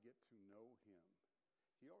I get to know him.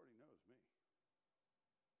 He already knows me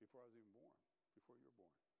before I was even born, before you were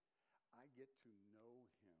born. I get to know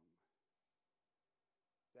him.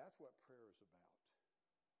 That's what prayer is about.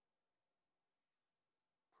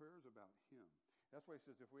 Prayer is about him. That's why he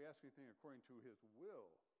says, if we ask anything according to his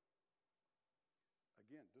will,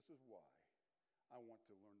 again, this is why I want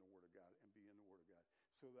to learn the Word of God and be in the Word of God,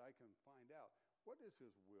 so that I can find out, what is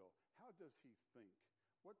his will? How does he think?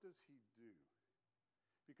 What does he do?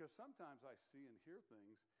 Because sometimes I see and hear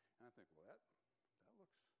things, and I think, well, that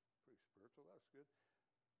looks pretty spiritual. That's good.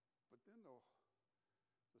 But then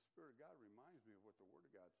the Spirit of God reminds me of what the Word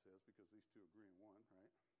of God says, because these two agree in one,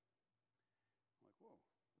 right? I'm like, whoa,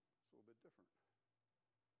 it's a little bit different.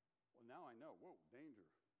 Well, now I know, whoa, danger,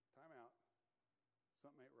 time out,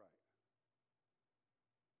 something ain't right.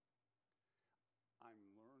 I'm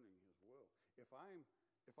learning his will. If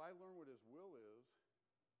I learn what his will is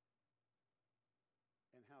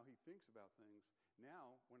and how he thinks about things,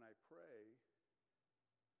 now when I pray,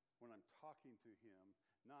 when I'm talking to him,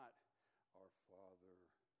 not our Father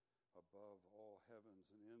above all heavens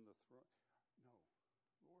and in the throne. No,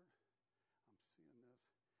 Lord, I'm seeing this,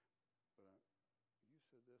 but you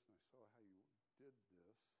said this, and I saw how you did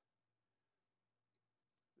this.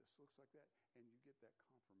 This looks like that. And you get that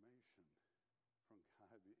confirmation from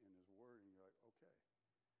God in his word, and you're like, okay.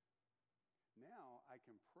 Now I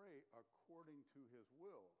can pray according to his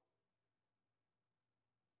will.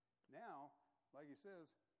 Now, like he says,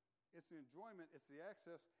 it's the enjoyment, it's the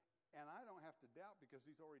access, and I don't have to doubt, because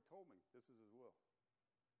he's already told me this is his will.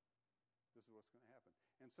 This is what's going to happen.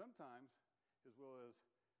 And sometimes his will is,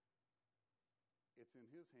 it's in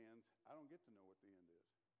his hands. I don't get to know what the end is.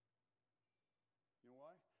 You know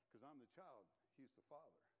why? Because I'm the child. He's the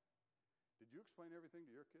father. Did you explain everything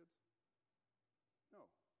to your kids? No.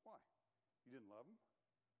 Why? You didn't love them?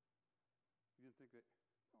 You didn't think that?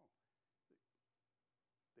 No.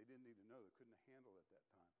 They didn't need to know. They couldn't handle it at that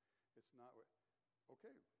time. It's not what,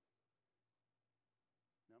 okay.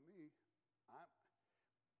 Now me,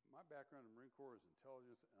 my background in the Marine Corps is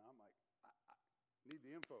intelligence, and I'm like, I need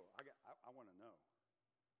the info. I want to know.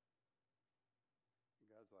 And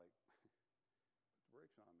God's like, put the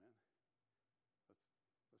brakes on, man.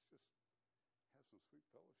 Let's just have some sweet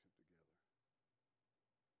fellowship together.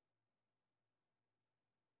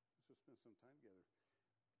 Let's just spend some time together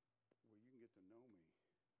where you can get to know me,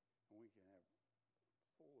 and we can have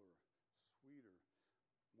fuller, sweeter,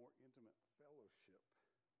 more intimate fellowship.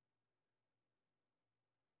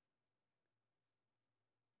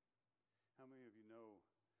 How many of you know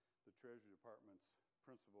the Treasury Department's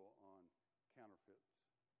principle on counterfeits?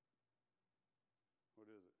 What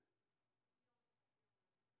is it?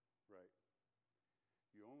 Right.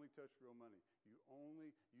 You only touch real money.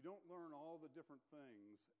 You don't learn all the different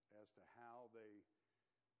things as to how they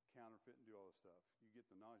counterfeit and do all this stuff. You get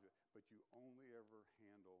the knowledge of it, but you only ever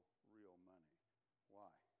handle real money. Why?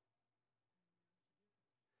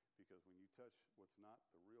 Because when you touch what's not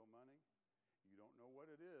the real money, you don't know what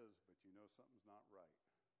it is, but you know something's not right.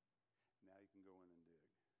 Now you can go in and dig.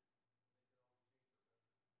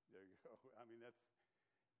 There you go. I mean, that's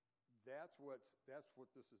what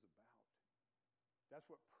this is about. That's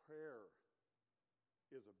what prayer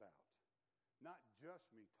is about. Not just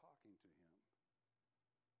me talking to him,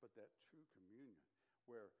 but that true communion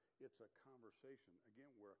where it's a conversation,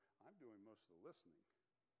 again, where I'm doing most of the listening.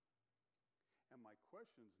 And my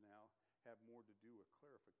questions now have more to do with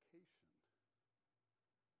clarification.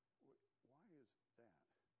 Why is that?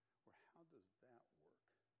 Or how does that work?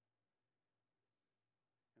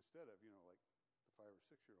 Instead of, like the 5 or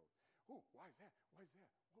 6-year-old, oh, why is that? Why is that?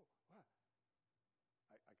 Whoa, what?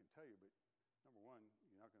 I can tell you, but number one,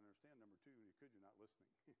 you're not going to understand. Number two, you're not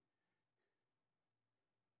listening.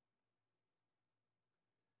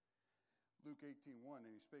 Luke 18:1,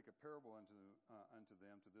 and he spake a parable unto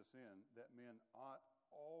them to this end, that men ought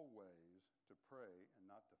always to pray and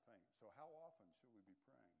not to faint. So how often should we be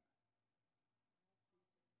praying?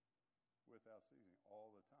 Without ceasing,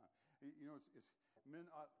 all the time. It's men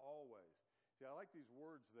ought always. See, I like these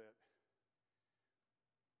words that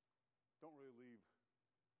don't really leave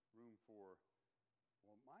room for,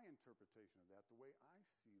 well, my interpretation of that, the way I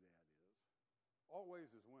see that is, always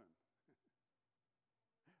is when.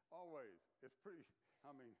 Always. It's pretty,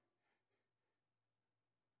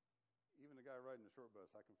 even the guy riding the short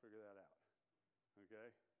bus, I can figure that out.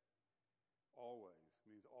 Okay? Always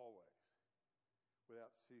means always,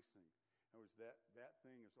 without ceasing. In other words, that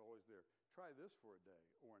thing is always there. Try this for a day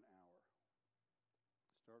or an hour.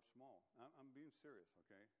 Start small. I'm being serious,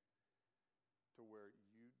 okay? To where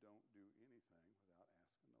you don't do anything without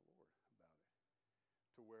asking the Lord about it.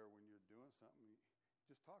 something,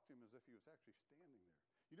 just talk to him as if he was actually standing there.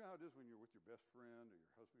 You know how it is when you're with your best friend or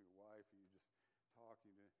your husband or your wife, and you just talk.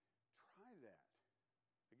 Try that.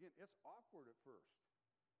 Again, it's awkward at first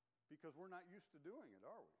because we're not used to doing it,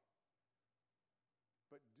 are we?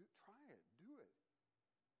 But try it. Do it.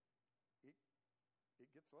 It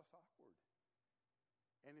gets less awkward.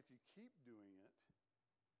 And if you keep doing it,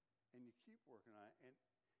 and you keep working on it,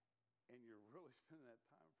 and you're really spending that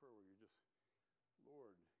time in prayer where you're just,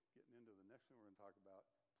 Lord, getting into the next thing we're going to talk about,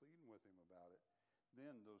 pleading with him about it,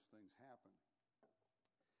 then those things happen.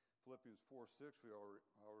 Philippians 4:6, we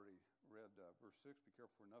already read verse 6, be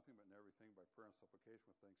careful for nothing but in everything by prayer and supplication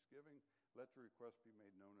with thanksgiving. Let your requests be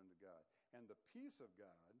made known unto God. And the peace of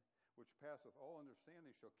God, which passeth all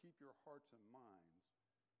understanding, shall keep your hearts and minds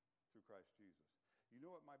through Christ Jesus. You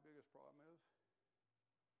know what my biggest problem is?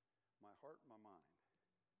 My heart and my mind.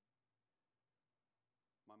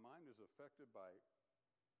 My mind is affected by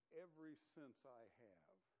every sense I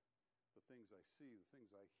have. The things I see, the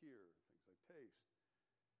things I hear, the things I taste,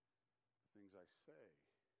 the things I say.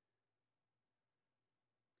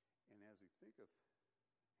 And as he thinketh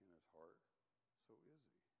in his heart, so is he.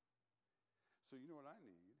 So you know what I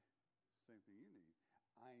need? Same thing you need.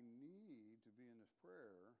 I need to be in this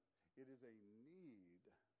prayer. It is a need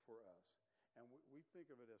for us. And we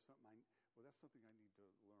think of it as something, that's something I need to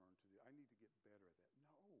learn to do. I need to get better at that.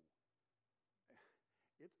 No.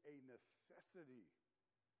 It's a necessity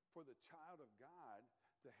for the child of God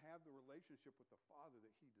to have the relationship with the Father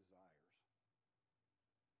that he desires.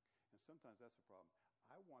 And sometimes that's the problem.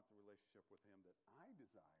 I want the relationship with him that I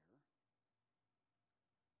desire.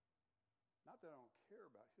 Not that I don't care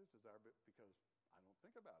about his desire, but because I don't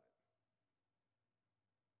think about it.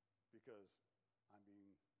 Because I'm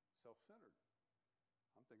being self-centered.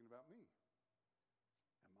 I'm thinking about me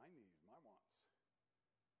and my needs, my wants.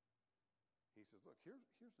 He says, look, here's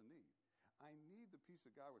the need. I need the peace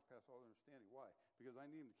of God which passes all understanding. Why? Because I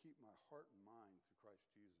need him to keep my heart and mind through Christ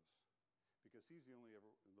Jesus. Because he's the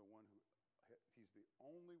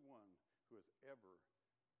only one who has ever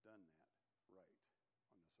done that right on this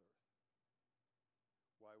earth.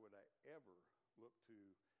 Why would I ever look to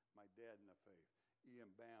my dad in the faith,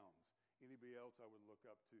 E.M. Bounds, anybody else I would look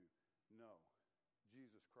up to? No,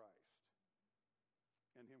 Jesus Christ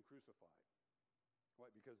and him crucified. Why?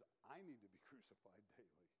 Because I need to be crucified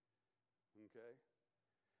daily. Okay?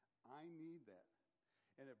 I need that.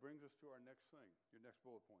 And it brings us to our next thing, your next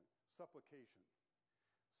bullet point, supplication.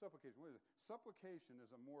 Supplication. What is it? Supplication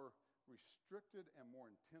is a more restricted and more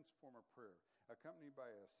intense form of prayer, accompanied by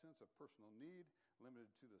a sense of personal need, limited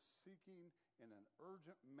to the seeking in an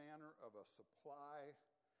urgent manner of a supply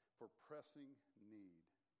for pressing need.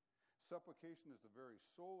 Supplication is the very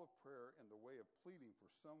soul of prayer and the way of pleading for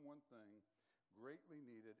some one thing greatly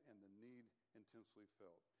needed and the need intensely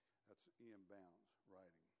felt. That's E.M. Bounds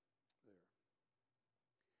writing there.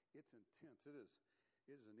 It's intense. It is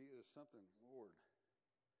a need. It is something, Lord,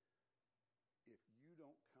 if you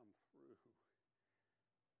don't come through,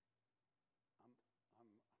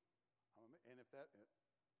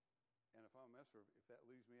 and if I'm a messer, if that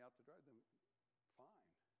leaves me out to dry, then fine.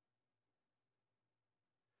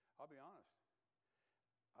 I'll be honest.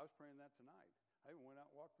 I was praying that tonight. I even went out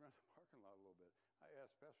and walked around the parking lot a little bit. I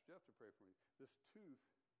asked Pastor Jeff to pray for me. This tooth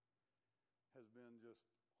has been just,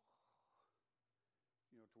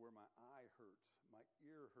 to where my eye hurts, my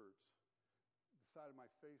ear hurts, the side of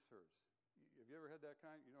my face hurts. Have you ever had that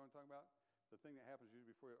kind? You know what I'm talking about? The thing that happens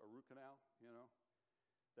usually before a root canal,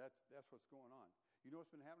 That's what's going on. You know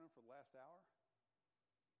what's been happening for the last hour?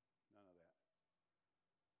 None of that.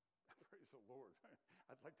 Praise the Lord.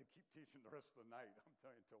 I'd like to keep teaching the rest of the night, I'm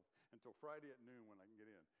telling you, until Friday at noon when I can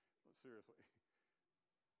get in. But seriously.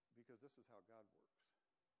 Because this is how God works.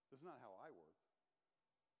 This is not how I work.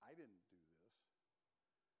 I didn't do this.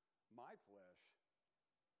 My flesh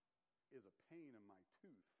is a pain in my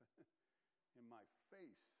tooth, in my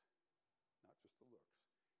face, not just the looks,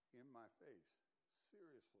 in my face.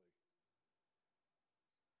 Seriously.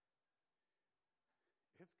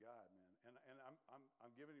 It's God, man. And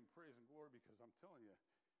I'm giving him praise and glory because I'm telling you,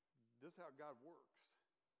 this is how God works.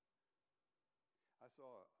 I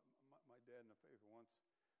saw my dad in the faith once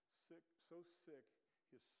sick, so sick,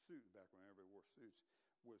 his suit, back when everybody wore suits,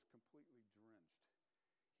 was completely drenched.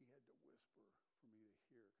 He had to whisper for me to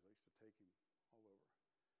hear because I used to take him all over.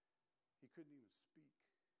 He couldn't even speak.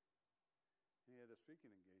 And he had a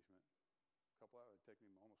speaking engagement. A couple hours, it had taken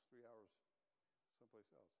him almost 3 hours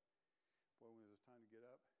someplace else. Boy, when it was time to get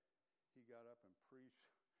up, he got up and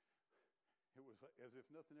preached. It was as if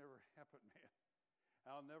nothing ever happened, man.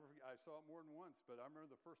 I'll never forget. I saw it more than once, but I remember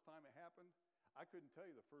the first time it happened. I couldn't tell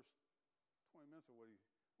you the first 20 minutes of what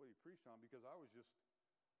what he preached on because I was just,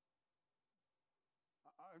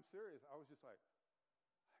 I'm serious. I was just like,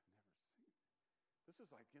 I've never seen, this is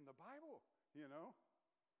like in the Bible, you know?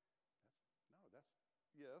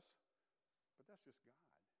 Yes, but that's just God.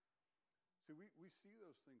 See, we see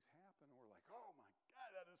those things happen and we're like, oh my God,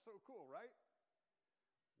 that is so cool, right?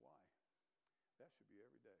 Why? That should be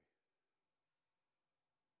every day.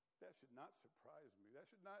 That should not surprise me. That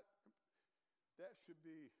should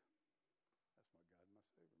be, that's my God and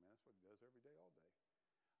my Savior, man. That's what he does every day, all day.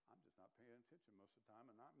 I'm just not paying attention most of the time,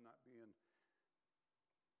 and I'm not being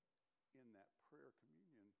in that prayer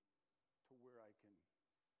communion to where I can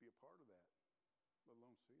be a part of that, let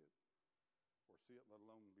alone see it, or see it, let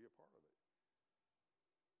alone be a part of it.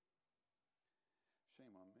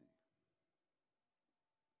 Shame on me.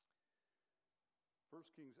 1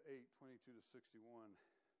 Kings 8:22 to 61.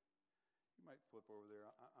 You might flip over there.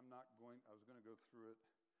 I was going to go through it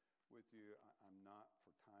with you. I'm not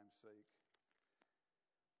for time's sake.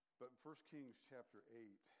 But 1 Kings chapter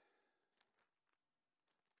 8,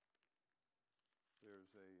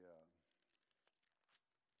 there's a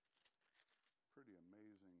pretty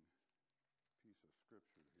amazing piece of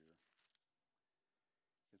scripture here.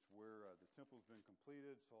 It's where the temple's been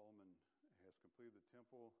completed. Solomon has completed the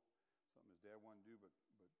temple. Something his dad wanted to do, but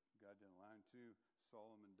God didn't allow him to.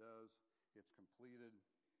 Solomon does. It's completed.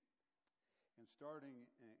 And starting,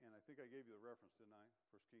 and I think I gave you the reference, didn't I?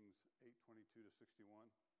 1 Kings 8:22 to 61.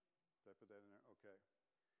 Did I put that in there? Okay.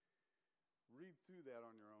 Read through that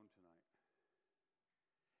on your own tonight.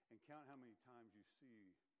 And count how many times you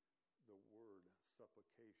see the word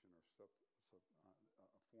supplication or a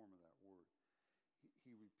form of that word.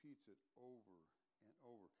 He repeats it over and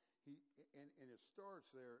over. And it starts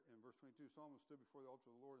there in verse 22. Solomon stood before the altar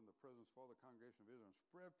of the Lord in the presence of all the congregation of Israel and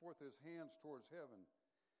spread forth his hands towards heaven.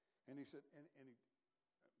 And he said,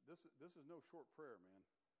 this is no short prayer, man.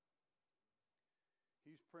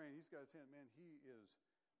 He's praying. He's got his hand. Man, he is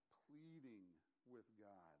pleading with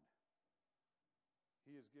God.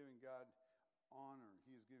 He is giving God honor.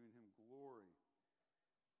 He is giving him glory.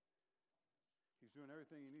 He's doing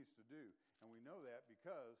everything he needs to do. And we know that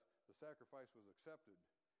because the sacrifice was accepted.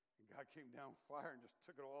 And God came down with fire and just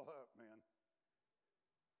took it all up, man.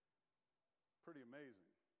 Pretty amazing.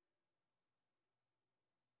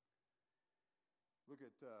 Look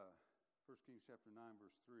at 1 Kings chapter 9,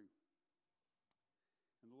 verse 3.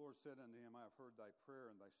 And the Lord said unto him, I have heard thy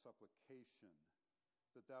prayer and thy supplication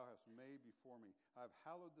that thou hast made before me. I have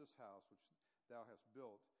hallowed this house which thou hast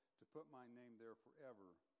built to put my name there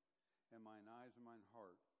forever, and mine eyes and mine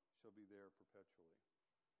heart shall be there perpetually.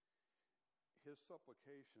 His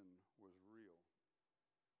supplication was real.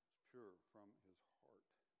 It was pure from his heart.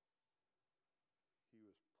 He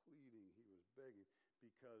was pleading, he was begging,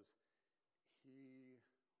 because he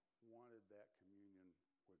wanted that communion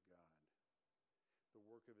with God. The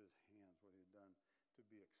work of his hands, what he had done, to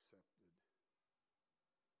be accepted.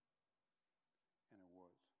 And it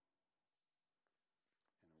was.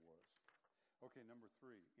 And it was. Okay, number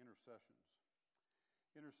 3, intercessions.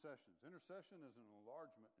 Intercessions. Intercession is an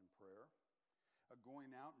enlargement in prayer, a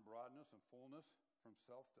going out in broadness and fullness from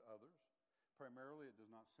self to others. Primarily, it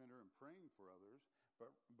does not center in praying for others,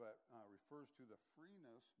 but refers to the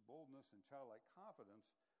freeness, boldness, and childlike confidence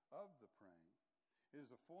of the praying. It is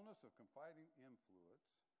the fullness of confiding influence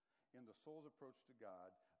in the soul's approach to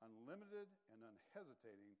God, unlimited and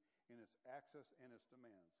unhesitating in its access and its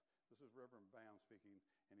demands. This is Reverend Bound speaking,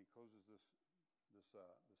 and he closes this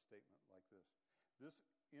statement like this. This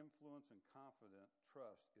influence and confident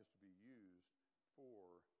trust is to be used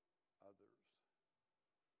for others.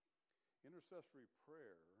 Intercessory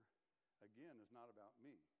prayer, again, is not about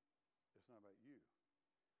me. It's not about you.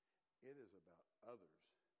 It is about others.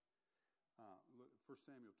 1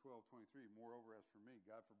 Samuel 12:23. Moreover, as for me,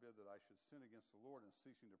 God forbid that I should sin against the Lord in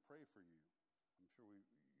ceasing to pray for you. I'm sure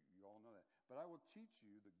you all know that. But I will teach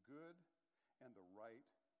you the good and the right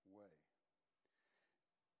way.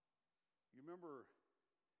 You remember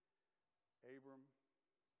Abram?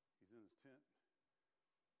 He's in his tent,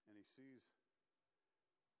 and he sees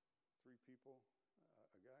 3 people,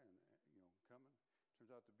 a guy, coming. Turns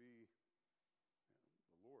out to be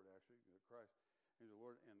the Lord, actually, Christ. And the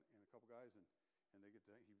Lord and a couple guys, and they get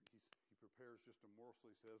to he prepares just a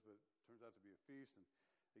morsel, he says, but it turns out to be a feast, and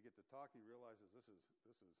they get to talk. And he realizes this is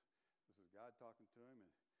God talking to him,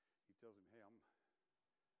 and he tells him, "Hey,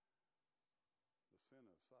 the sin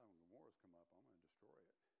of Sodom and Gomorrah has come up. I'm going to destroy it."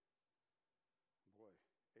 Boy,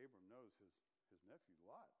 Abram knows his nephew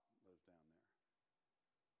Lot lives down there,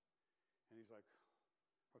 and he's like,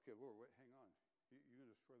 "Okay, Lord, wait, hang on. You going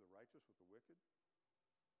to destroy the righteous with the wicked?"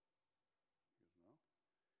 He goes, "No."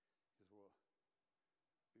 He says, "Well,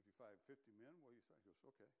 like 50 men? Well, he goes,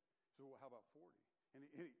 okay. So how about 40? And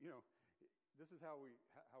this is how we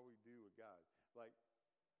do with God. Like,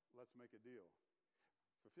 let's make a deal.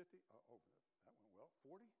 For 50? That went well.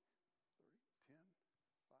 40? 30? 10?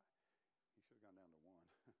 5? He should have gone down to 1.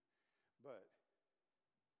 But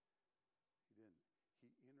he didn't. He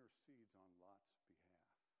intercedes on Lot's behalf.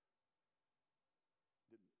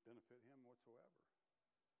 Didn't benefit him whatsoever.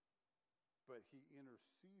 But he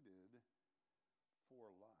interceded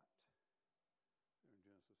for Lot in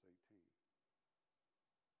Genesis 18.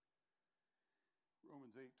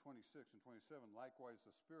 Romans 8:26 and 27, likewise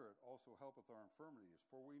the Spirit also helpeth our infirmities,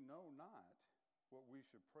 for we know not what we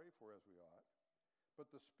should pray for as we ought, but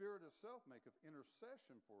the Spirit itself maketh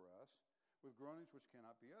intercession for us with groanings which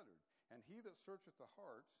cannot be uttered. And he that searcheth the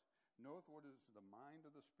hearts knoweth what is the mind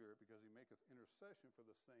of the Spirit, because he maketh intercession for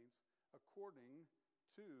the saints according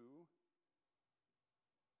to,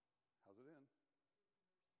 how's it in?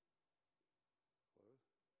 Close.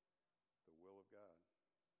 The will of God.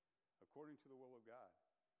 According to the will of God.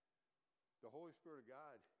 The Holy Spirit of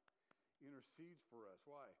God intercedes for us.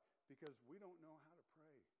 Why? Because we don't know how to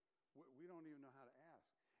pray. We don't even know how to ask.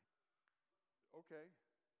 Okay,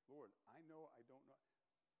 Lord, I know I don't know.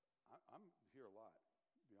 I'm here a lot,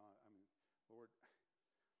 to be honest. I mean, Lord,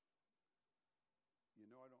 you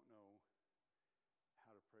know I don't know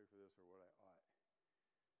how to pray for this or what I ought.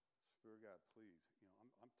 Spirit of God, please.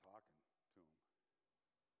 I'm talking to him.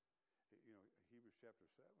 Hebrews chapter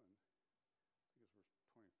 7, I think it's verse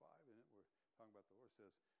 25 in it, we're talking about the Lord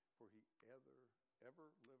says, for he ever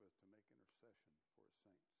liveth to make intercession for his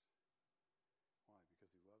saints. Why? Because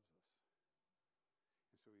he loves us.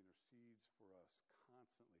 And so he intercedes for us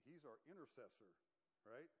constantly. He's our intercessor,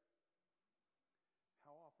 right?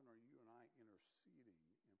 How often are you and I interceding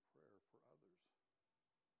in prayer for others?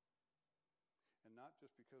 And not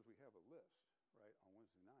just because we have a list, right, on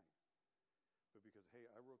Wednesday night, but because, hey,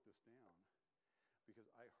 I wrote this down because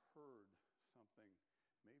I heard something.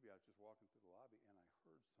 Maybe I was just walking through the lobby and I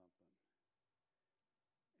heard something.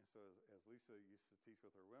 And so as Lisa used to teach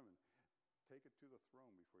with her women, take it to the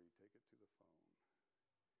throne before you take it to the phone.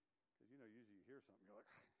 Because, usually you hear something, you're like,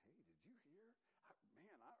 hey, did you hear? You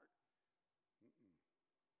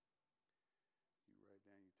write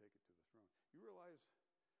down, you take it to the throne. You realize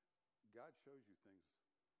God shows you things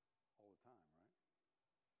all the time, right?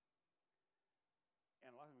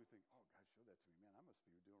 And a lot of times we think, oh, God showed that to me. Man, I must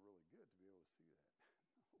be doing really good to be able to see that.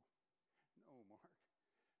 No, Mark.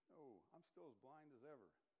 No, I'm still as blind as ever.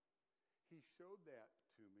 He showed that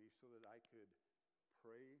to me so that I could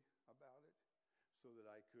pray about it, so that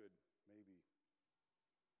I could maybe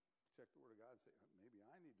check the Word of God and say, maybe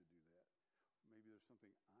I need to do that. Maybe there's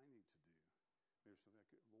something I need to do. Maybe there's something I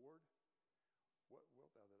could, Lord, what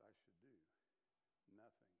wilt thou that I should do?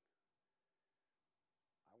 Nothing.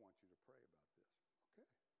 I want you to pray about this.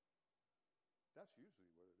 Okay. That's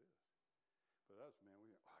usually what it is. But us, man,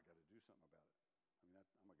 I got to do something about it. I mean,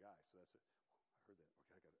 I'm a guy, so that's it. I heard that.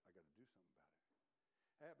 Okay, I got to do something about it.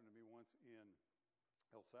 It happened to me once in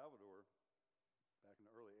El Salvador back in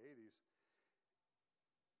the early 80s.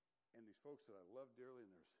 And these folks that I love dearly,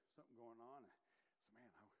 and there's something going on. So, man,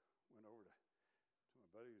 I went over to my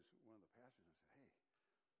buddy who's one of the pastors and said, hey,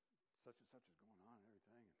 such and such is going on and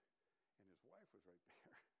everything. And his wife was right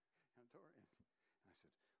there. And I told her, and I said,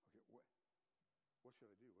 okay, what should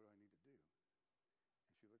I do? What do I need to do?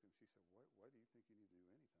 And she looked at me and she said, why do you think you need to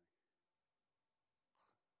do anything?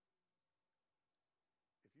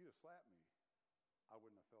 If you'd have slapped me, I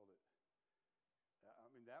wouldn't have felt it. I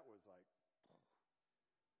mean, that was like,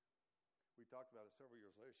 we talked about it several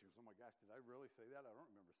years later. She goes, oh my gosh, did I really say that? I don't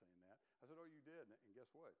remember saying that. I said, oh, you did. And guess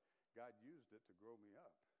what? God used it to grow me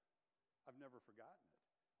up. I've never forgotten it.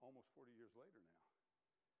 Almost 40 years later now.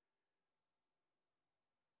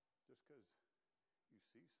 Just because you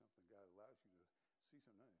see something, God allows you to see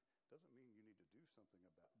something, doesn't mean you need to do something. It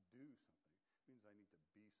means I need to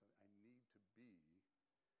be something. I need to be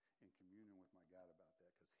in communion with my God about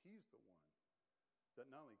that, because he's the one that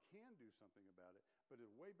not only can do something about it, but is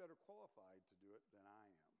way better qualified to do it than I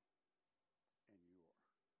am and you are.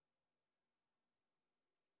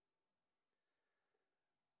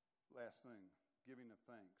 Last thing, giving of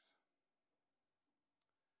thanks.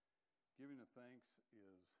 Giving of thanks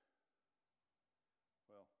is,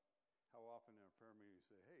 well, how often in a prayer meeting you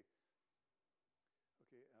say, hey,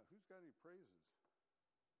 okay, who's got any praises?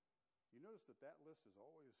 You notice that list is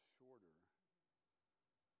always shorter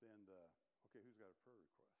than the, okay, who's got a prayer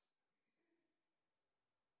request?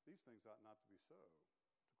 These things ought not to be so,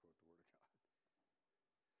 to quote the Word of God.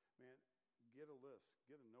 Man, get a list,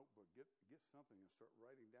 get a notebook, get something and start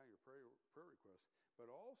writing down your prayer requests.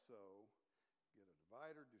 But also, get a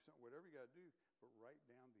provider, do something, whatever you got to do, but write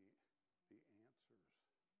down the answers.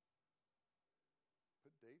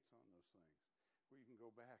 Put dates on those things where you can go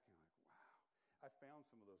back and like, wow. I found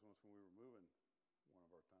some of those once when we were moving one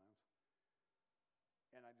of our times.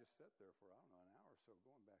 And I just sat there for, I don't know, an hour or so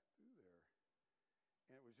going back through there.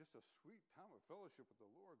 And it was just a sweet time of fellowship with the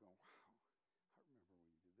Lord going, wow, I remember when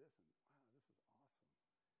you did this. And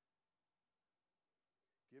wow, this is awesome.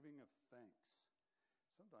 Giving of thanks.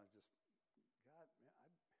 Sometimes just, God,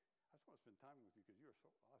 man, I just want to spend time with you because you are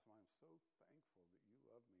so awesome. I am so thankful that you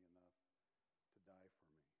love me enough to die for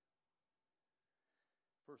me.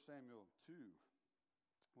 1 Samuel 2,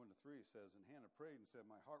 1-3 says, And Hannah prayed and said,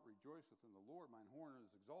 My heart rejoiceth in the Lord. Mine horn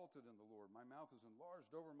is exalted in the Lord. My mouth is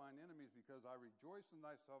enlarged over mine enemies because I rejoice in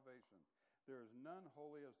thy salvation. There is none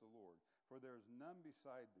holy as the Lord, for there is none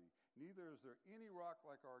beside thee. Neither is there any rock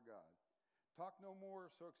like our God. Talk no more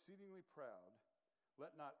so exceedingly proud.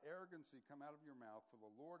 Let not arrogancy come out of your mouth, for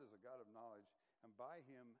the Lord is a God of knowledge, and by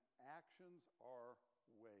him actions are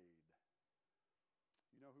weighed.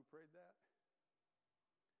 You know who prayed that?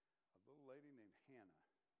 A little lady named Hannah,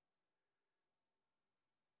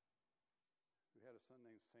 who had a son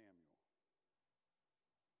named Samuel.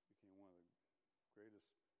 Became one of the greatest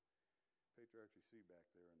patriarchs you see back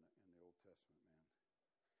there in the Old Testament, man.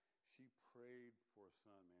 She prayed for a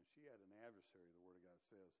son, man. She had an adversary, the Word of God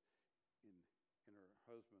says, in her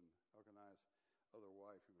husband, Elkanah's other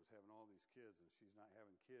wife, who was having all these kids, and she's not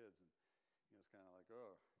having kids. And, it's kind of like,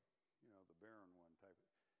 the barren one type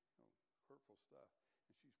of, hurtful stuff.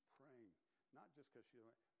 And she's praying, not just because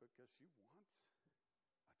but because she wants a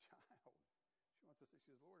child. She wants to say, she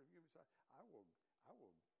says, Lord, if you give me a child, I will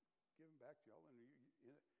give him back to you. I'll enter you in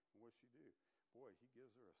it. And what does she do? Boy, he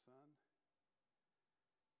gives her a son.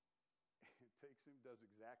 And takes him, does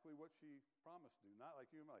exactly what she promised to do. Not like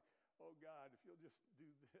you, like, oh God, if you'll just do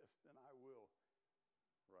this, then I will.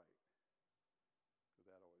 Right. Because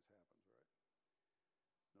that always happens, right?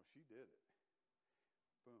 No, she did it.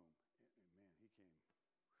 Boom. And man, he came.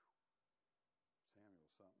 Samuel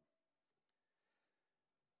something.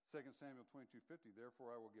 2 Samuel 22:50,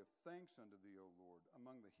 Therefore I will give thanks unto thee, O Lord.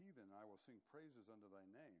 Among the heathen I will sing praises unto thy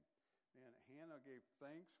name. Man, Hannah gave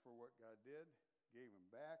thanks for what God did, gave him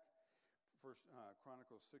back. First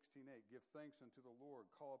Chronicles 16:8, Give thanks unto the Lord,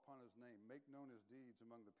 call upon his name, make known his deeds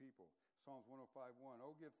among the people. Psalms 105:1,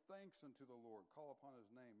 Oh, give thanks unto the Lord, call upon his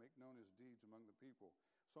name, make known his deeds among the people.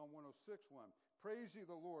 Psalm 106:1, Praise ye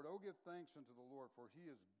the Lord, oh, give thanks unto the Lord, for he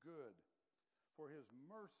is good, for his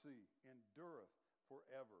mercy endureth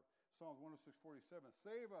forever. Psalms 106:47,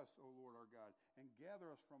 Save us, O Lord our God, and gather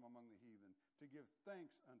us from among the heathen, to give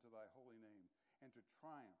thanks unto thy holy name, and to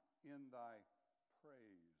triumph in thy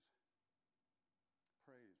praise.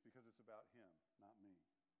 Praise, because it's about him, not me.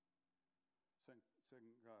 2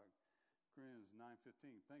 Corinthians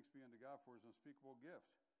 9:15, Thanks be unto God for his unspeakable gift,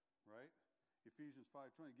 right? Ephesians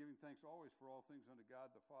 5:20, Giving thanks always for all things unto God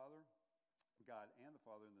the Father, God and the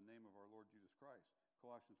Father, in the name of our Lord Jesus Christ.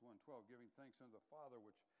 Colossians 1:12, Giving thanks unto the Father,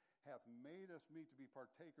 which hath made us meet to be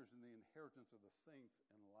partakers in the inheritance of the saints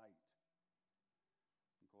in light.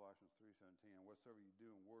 In Colossians 3:17, And whatsoever you do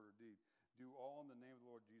in word or deed, do all in the name of the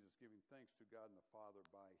Lord Jesus, giving thanks to God and the Father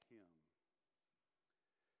by him.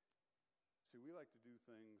 See, we like to do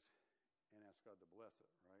things and ask God to bless it,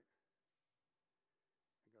 right?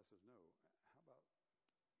 And God says, no, how about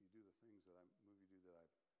you do the things that I've told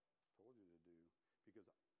you to do, because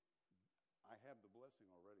I have the blessing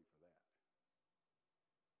already for that.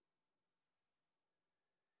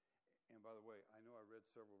 And by the way, I know I read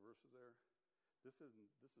several verses there. This is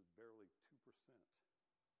barely 2%.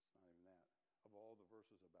 It's not even that, of all the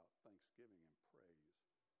verses about thanksgiving and praise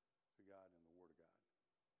to God in the Word of God.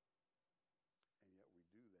 And yet we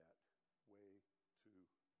do that way too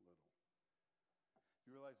little.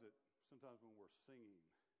 You realize that sometimes when we're singing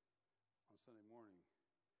on Sunday morning,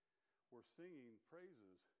 we're singing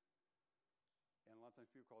praises, and a lot of times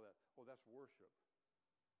people call that, oh, that's worship.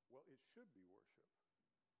 Well, it should be worship.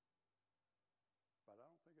 But I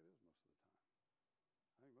don't think it is most of the time.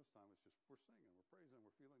 I think most of the time it's just we're singing, we're praising,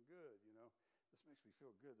 we're feeling good, This makes me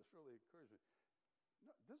feel good. This really encourages me.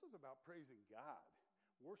 No, this is about praising God,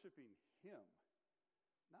 worshiping him,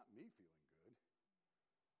 not me feeling good.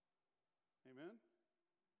 Amen?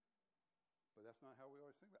 But that's not how we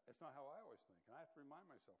always think about it. It's not how I always think. And I have to remind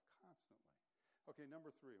myself constantly. Okay,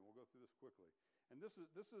 number 3, and we'll go through this quickly. And this is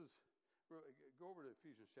go over to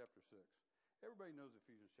Ephesians chapter 6. Everybody knows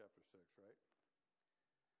Ephesians chapter 6, right?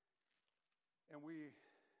 And we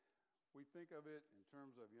think of it in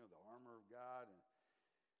terms of, the armor of God,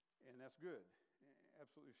 and that's good.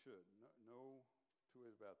 Absolutely should. No two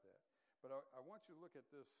ways about that. But I want you to look at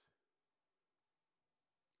this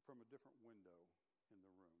from a different window in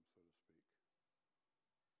the room, so to speak.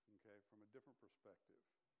 Okay, from a different perspective.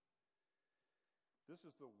 This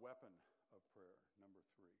is the weapon of prayer, number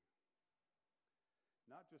 3.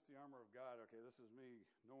 Not just the armor of God. Okay, this is me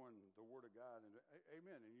knowing the Word of God. And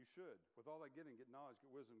amen, and you should. With all that getting, get knowledge,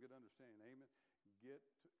 get wisdom, get understanding. Amen. Get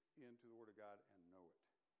into the Word of God and know it.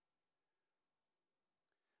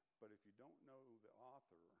 But if you don't know the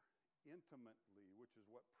author intimately, which is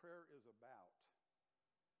what prayer is about,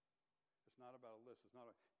 it's not about a list. It's not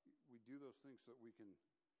we do those things so that we can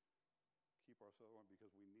keep ourselves on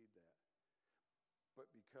because we need that. But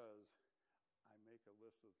because I make a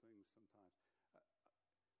list of things sometimes.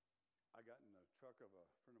 I got in the truck of a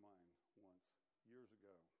friend of mine once, years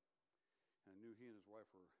ago, and I knew he and his wife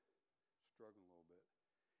were struggling a little bit.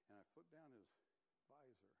 And I flipped down his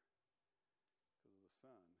visor because of the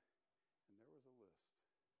sun, and there was a list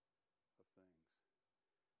of things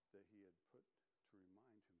that he had put to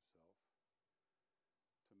remind himself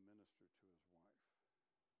to minister to his wife.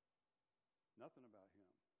 Nothing about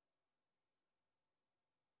him.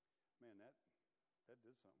 Man, that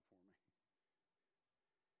did something for me.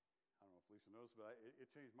 I don't know if Lisa knows, but it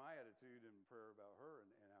changed my attitude in prayer about her and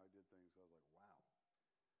how I did things. I was like, wow.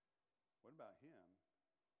 What about him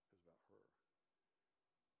is about her.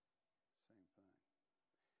 Same thing.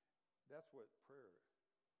 That's what prayer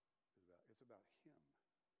is about. It's about him.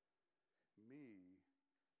 Me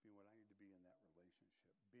being what I need to be in that relationship.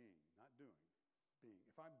 Being, not doing. Being.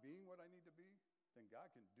 If I'm being what I need to be, then God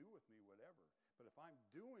can do with me whatever. But if I'm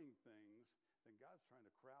doing things, then God's trying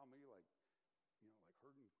to corral me like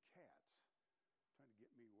herding cats, trying to get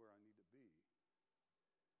me where I need to be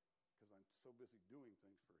because I'm so busy doing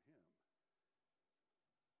things for him.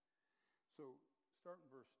 So start in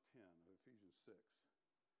verse 10 of Ephesians 6.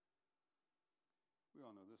 We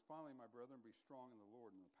all know this. Finally, my brethren, be strong in the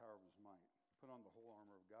Lord and the power of his might. Put on the whole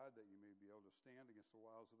armor of God that you may be able to stand against the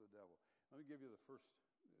wiles of the devil. Let me give you these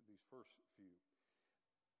first few.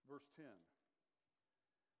 Verse 10.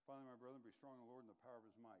 Finally, my brethren, be strong in the Lord and the power of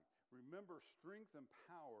his might. Remember, strength and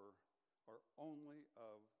power are only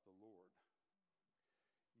of the Lord.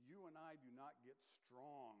 You and I do not get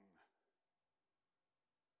strong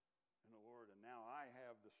in the Lord, and now I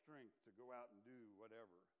have the strength to go out and do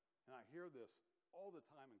whatever. And I hear this all the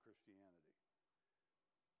time in Christianity.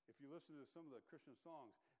 If you listen to some of the Christian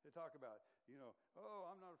songs, they talk about, oh,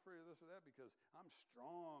 I'm not afraid of this or that because I'm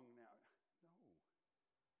strong now. No,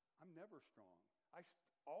 I'm never strong. I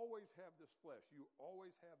always have this flesh. You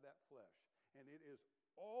always have that flesh. And it is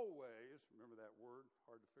always, remember that word,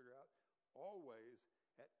 hard to figure out, always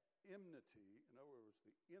at enmity, in other words,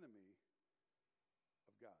 the enemy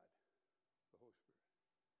of God, the Holy Spirit.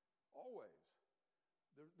 Always.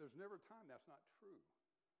 There's never a time that's not true.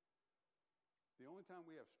 The only time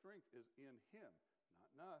we have strength is in him,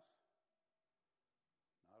 not in us.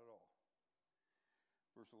 Not at all.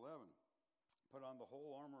 Verse 11, put on the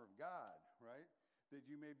whole armor of God, right? That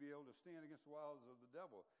you may be able to stand against the wiles of the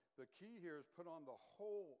devil. The key here is put on the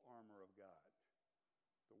whole armor of God.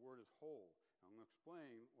 The word is whole. I'm going to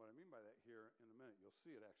explain what I mean by that here in a minute. You'll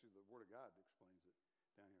see it actually. The Word of God explains it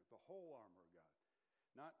down here. The whole armor of God.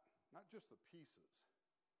 Not just the pieces.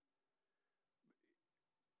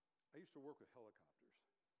 I used to work with helicopters.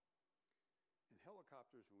 And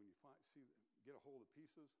helicopters, when you get a hold of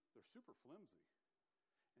pieces, they're super flimsy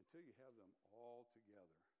until you have them all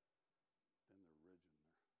together. Then they're rigid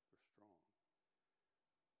and they're strong.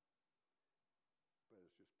 But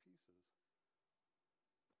it's just pieces.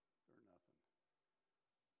 They're nothing.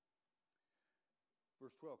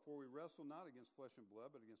 Verse 12, for we wrestle not against flesh and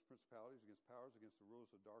blood, but against principalities, against powers, against the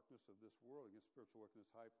rulers of darkness of this world, against spiritual wickedness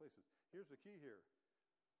in high places. Here's the key here.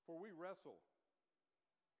 For we wrestle.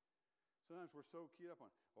 Sometimes we're so keyed up on,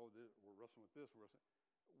 we're wrestling with this.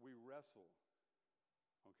 We wrestle.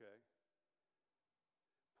 Okay?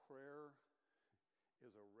 Prayer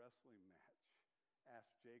is a wrestling match. Ask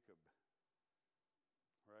Jacob.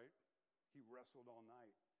 Right? He wrestled all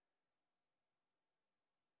night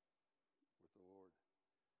with the Lord.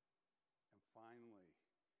 And finally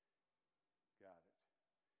got it.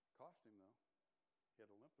 Cost him, though. He had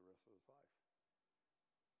to limp the rest of his life.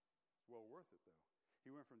 It's well worth it, though. He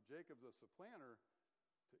went from Jacob the supplanter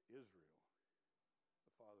to Israel,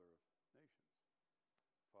 the father of nations,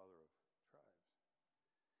 father of tribes.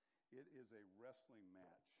 It is a wrestling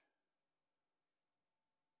match.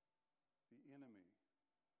 The enemy,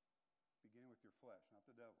 beginning with your flesh, not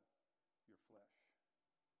the devil, your flesh.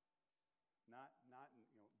 Not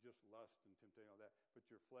just lust and temptation, all that, but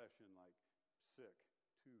your flesh in like sick,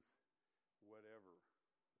 tooth, whatever,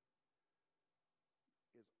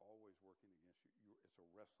 is always working against you. It's a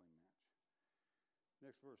wrestling match.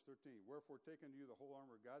 Next verse, 13. Wherefore take unto you the whole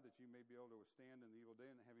armor of God, that ye may be able to withstand in the evil day,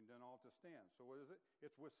 and having done all to stand. So what is it?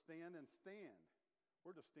 It's withstand and stand.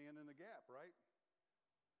 We're to stand in the gap, right?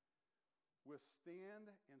 Withstand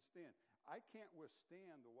and stand. I can't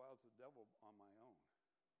withstand the wiles of the devil on my own.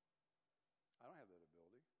 I don't have that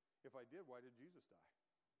ability. If I did, why did Jesus die?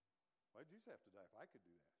 Why did Jesus have to die if I could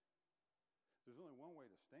do that? There's only one way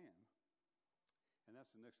to stand, and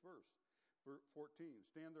that's the next verse. 14,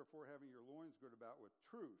 stand therefore having your loins girt about with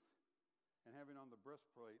truth, and having on the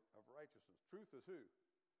breastplate of righteousness. Truth is who?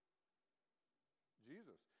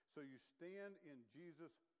 Jesus. So you stand in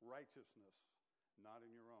Jesus' righteousness, not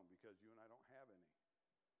in your own, because you and I don't have any.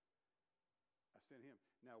 I stand in him.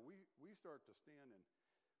 Now we start to stand in,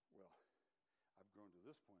 well, I've grown to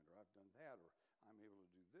this point, or I've done that, or I'm able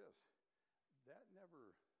to do this. That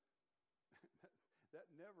never that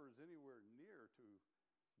never is anywhere near to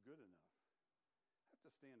good enough. I have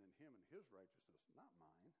to stand in him and his righteousness, not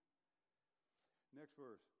mine. Next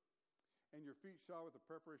verse. And your feet shod with the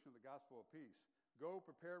preparation of the gospel of peace. Go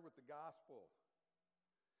prepared with the gospel.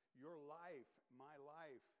 Your life, my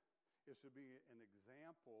life, is to be an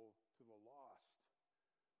example to the lost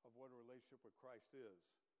of what a relationship with Christ is.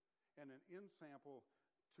 And an ensample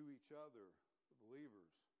to each other, the believers,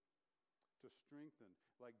 to strengthen,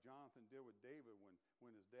 like Jonathan did with David when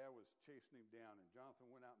his dad was chasing him down, and Jonathan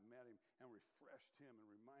went out and met him and refreshed him and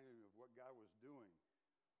reminded him of what God was doing.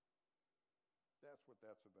 That's what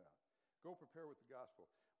that's about. Go prepare with the gospel.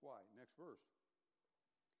 Why? Next verse.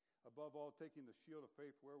 Above all, taking the shield of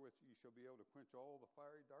faith wherewith ye shall be able to quench all the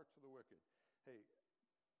fiery darts of the wicked. Hey,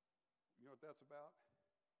 you know what that's about?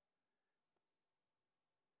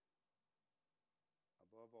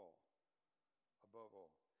 Above all. Above all.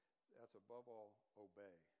 That's above all,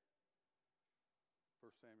 obey. 1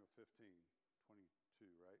 Samuel 15, 22,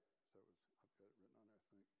 right? So that was, I've got it written on there, I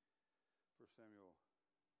think. 1 Samuel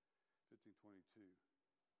 15, 22.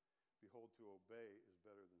 Behold, to obey is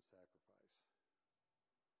better than sacrifice.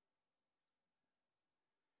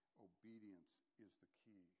 Obedience is the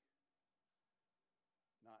key.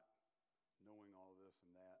 Not knowing all this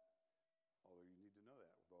and that, although you need to know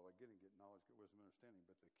that. With all I get knowledge, get wisdom, and understanding.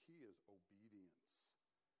 But the key is obedience.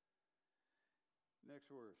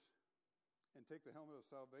 Next verse. And take the helmet of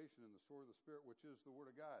salvation and the sword of the Spirit, which is the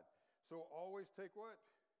Word of God. So always take what?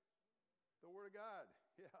 The Word of God.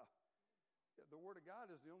 Yeah. The Word of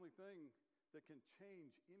God is the only thing that can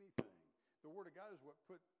change anything. The Word of God is what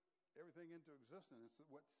put everything into existence.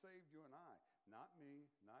 It's what saved you and I. Not me,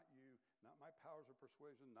 not you, not my powers of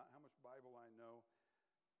persuasion, not how much Bible I know.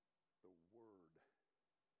 The Word.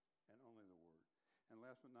 And only the Word. And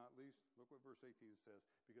last but not least, look what verse 18 says,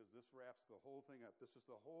 because this wraps the whole thing up. This is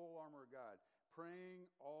the whole armor of God. Praying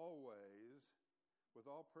always with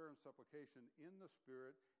all prayer and supplication in the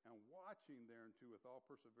Spirit, and watching thereunto with all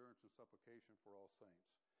perseverance and supplication for all saints.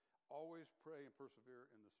 Always pray and persevere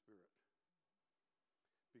in the Spirit.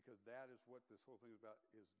 Because that is what this whole thing is about,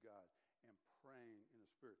 is God. And praying in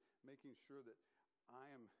the Spirit. Making sure that I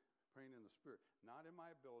am praying in the Spirit. Not in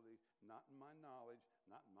my ability, not in my knowledge,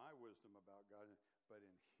 not in my wisdom about God, but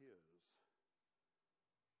in His.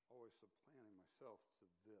 Always supplanting myself to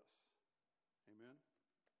this. Amen?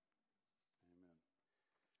 Amen.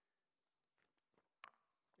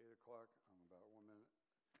 8 o'clock. I'm about 1 minute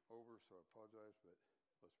over, so I apologize, but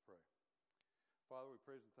let's pray. Father, we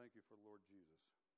praise and thank you for the Lord Jesus.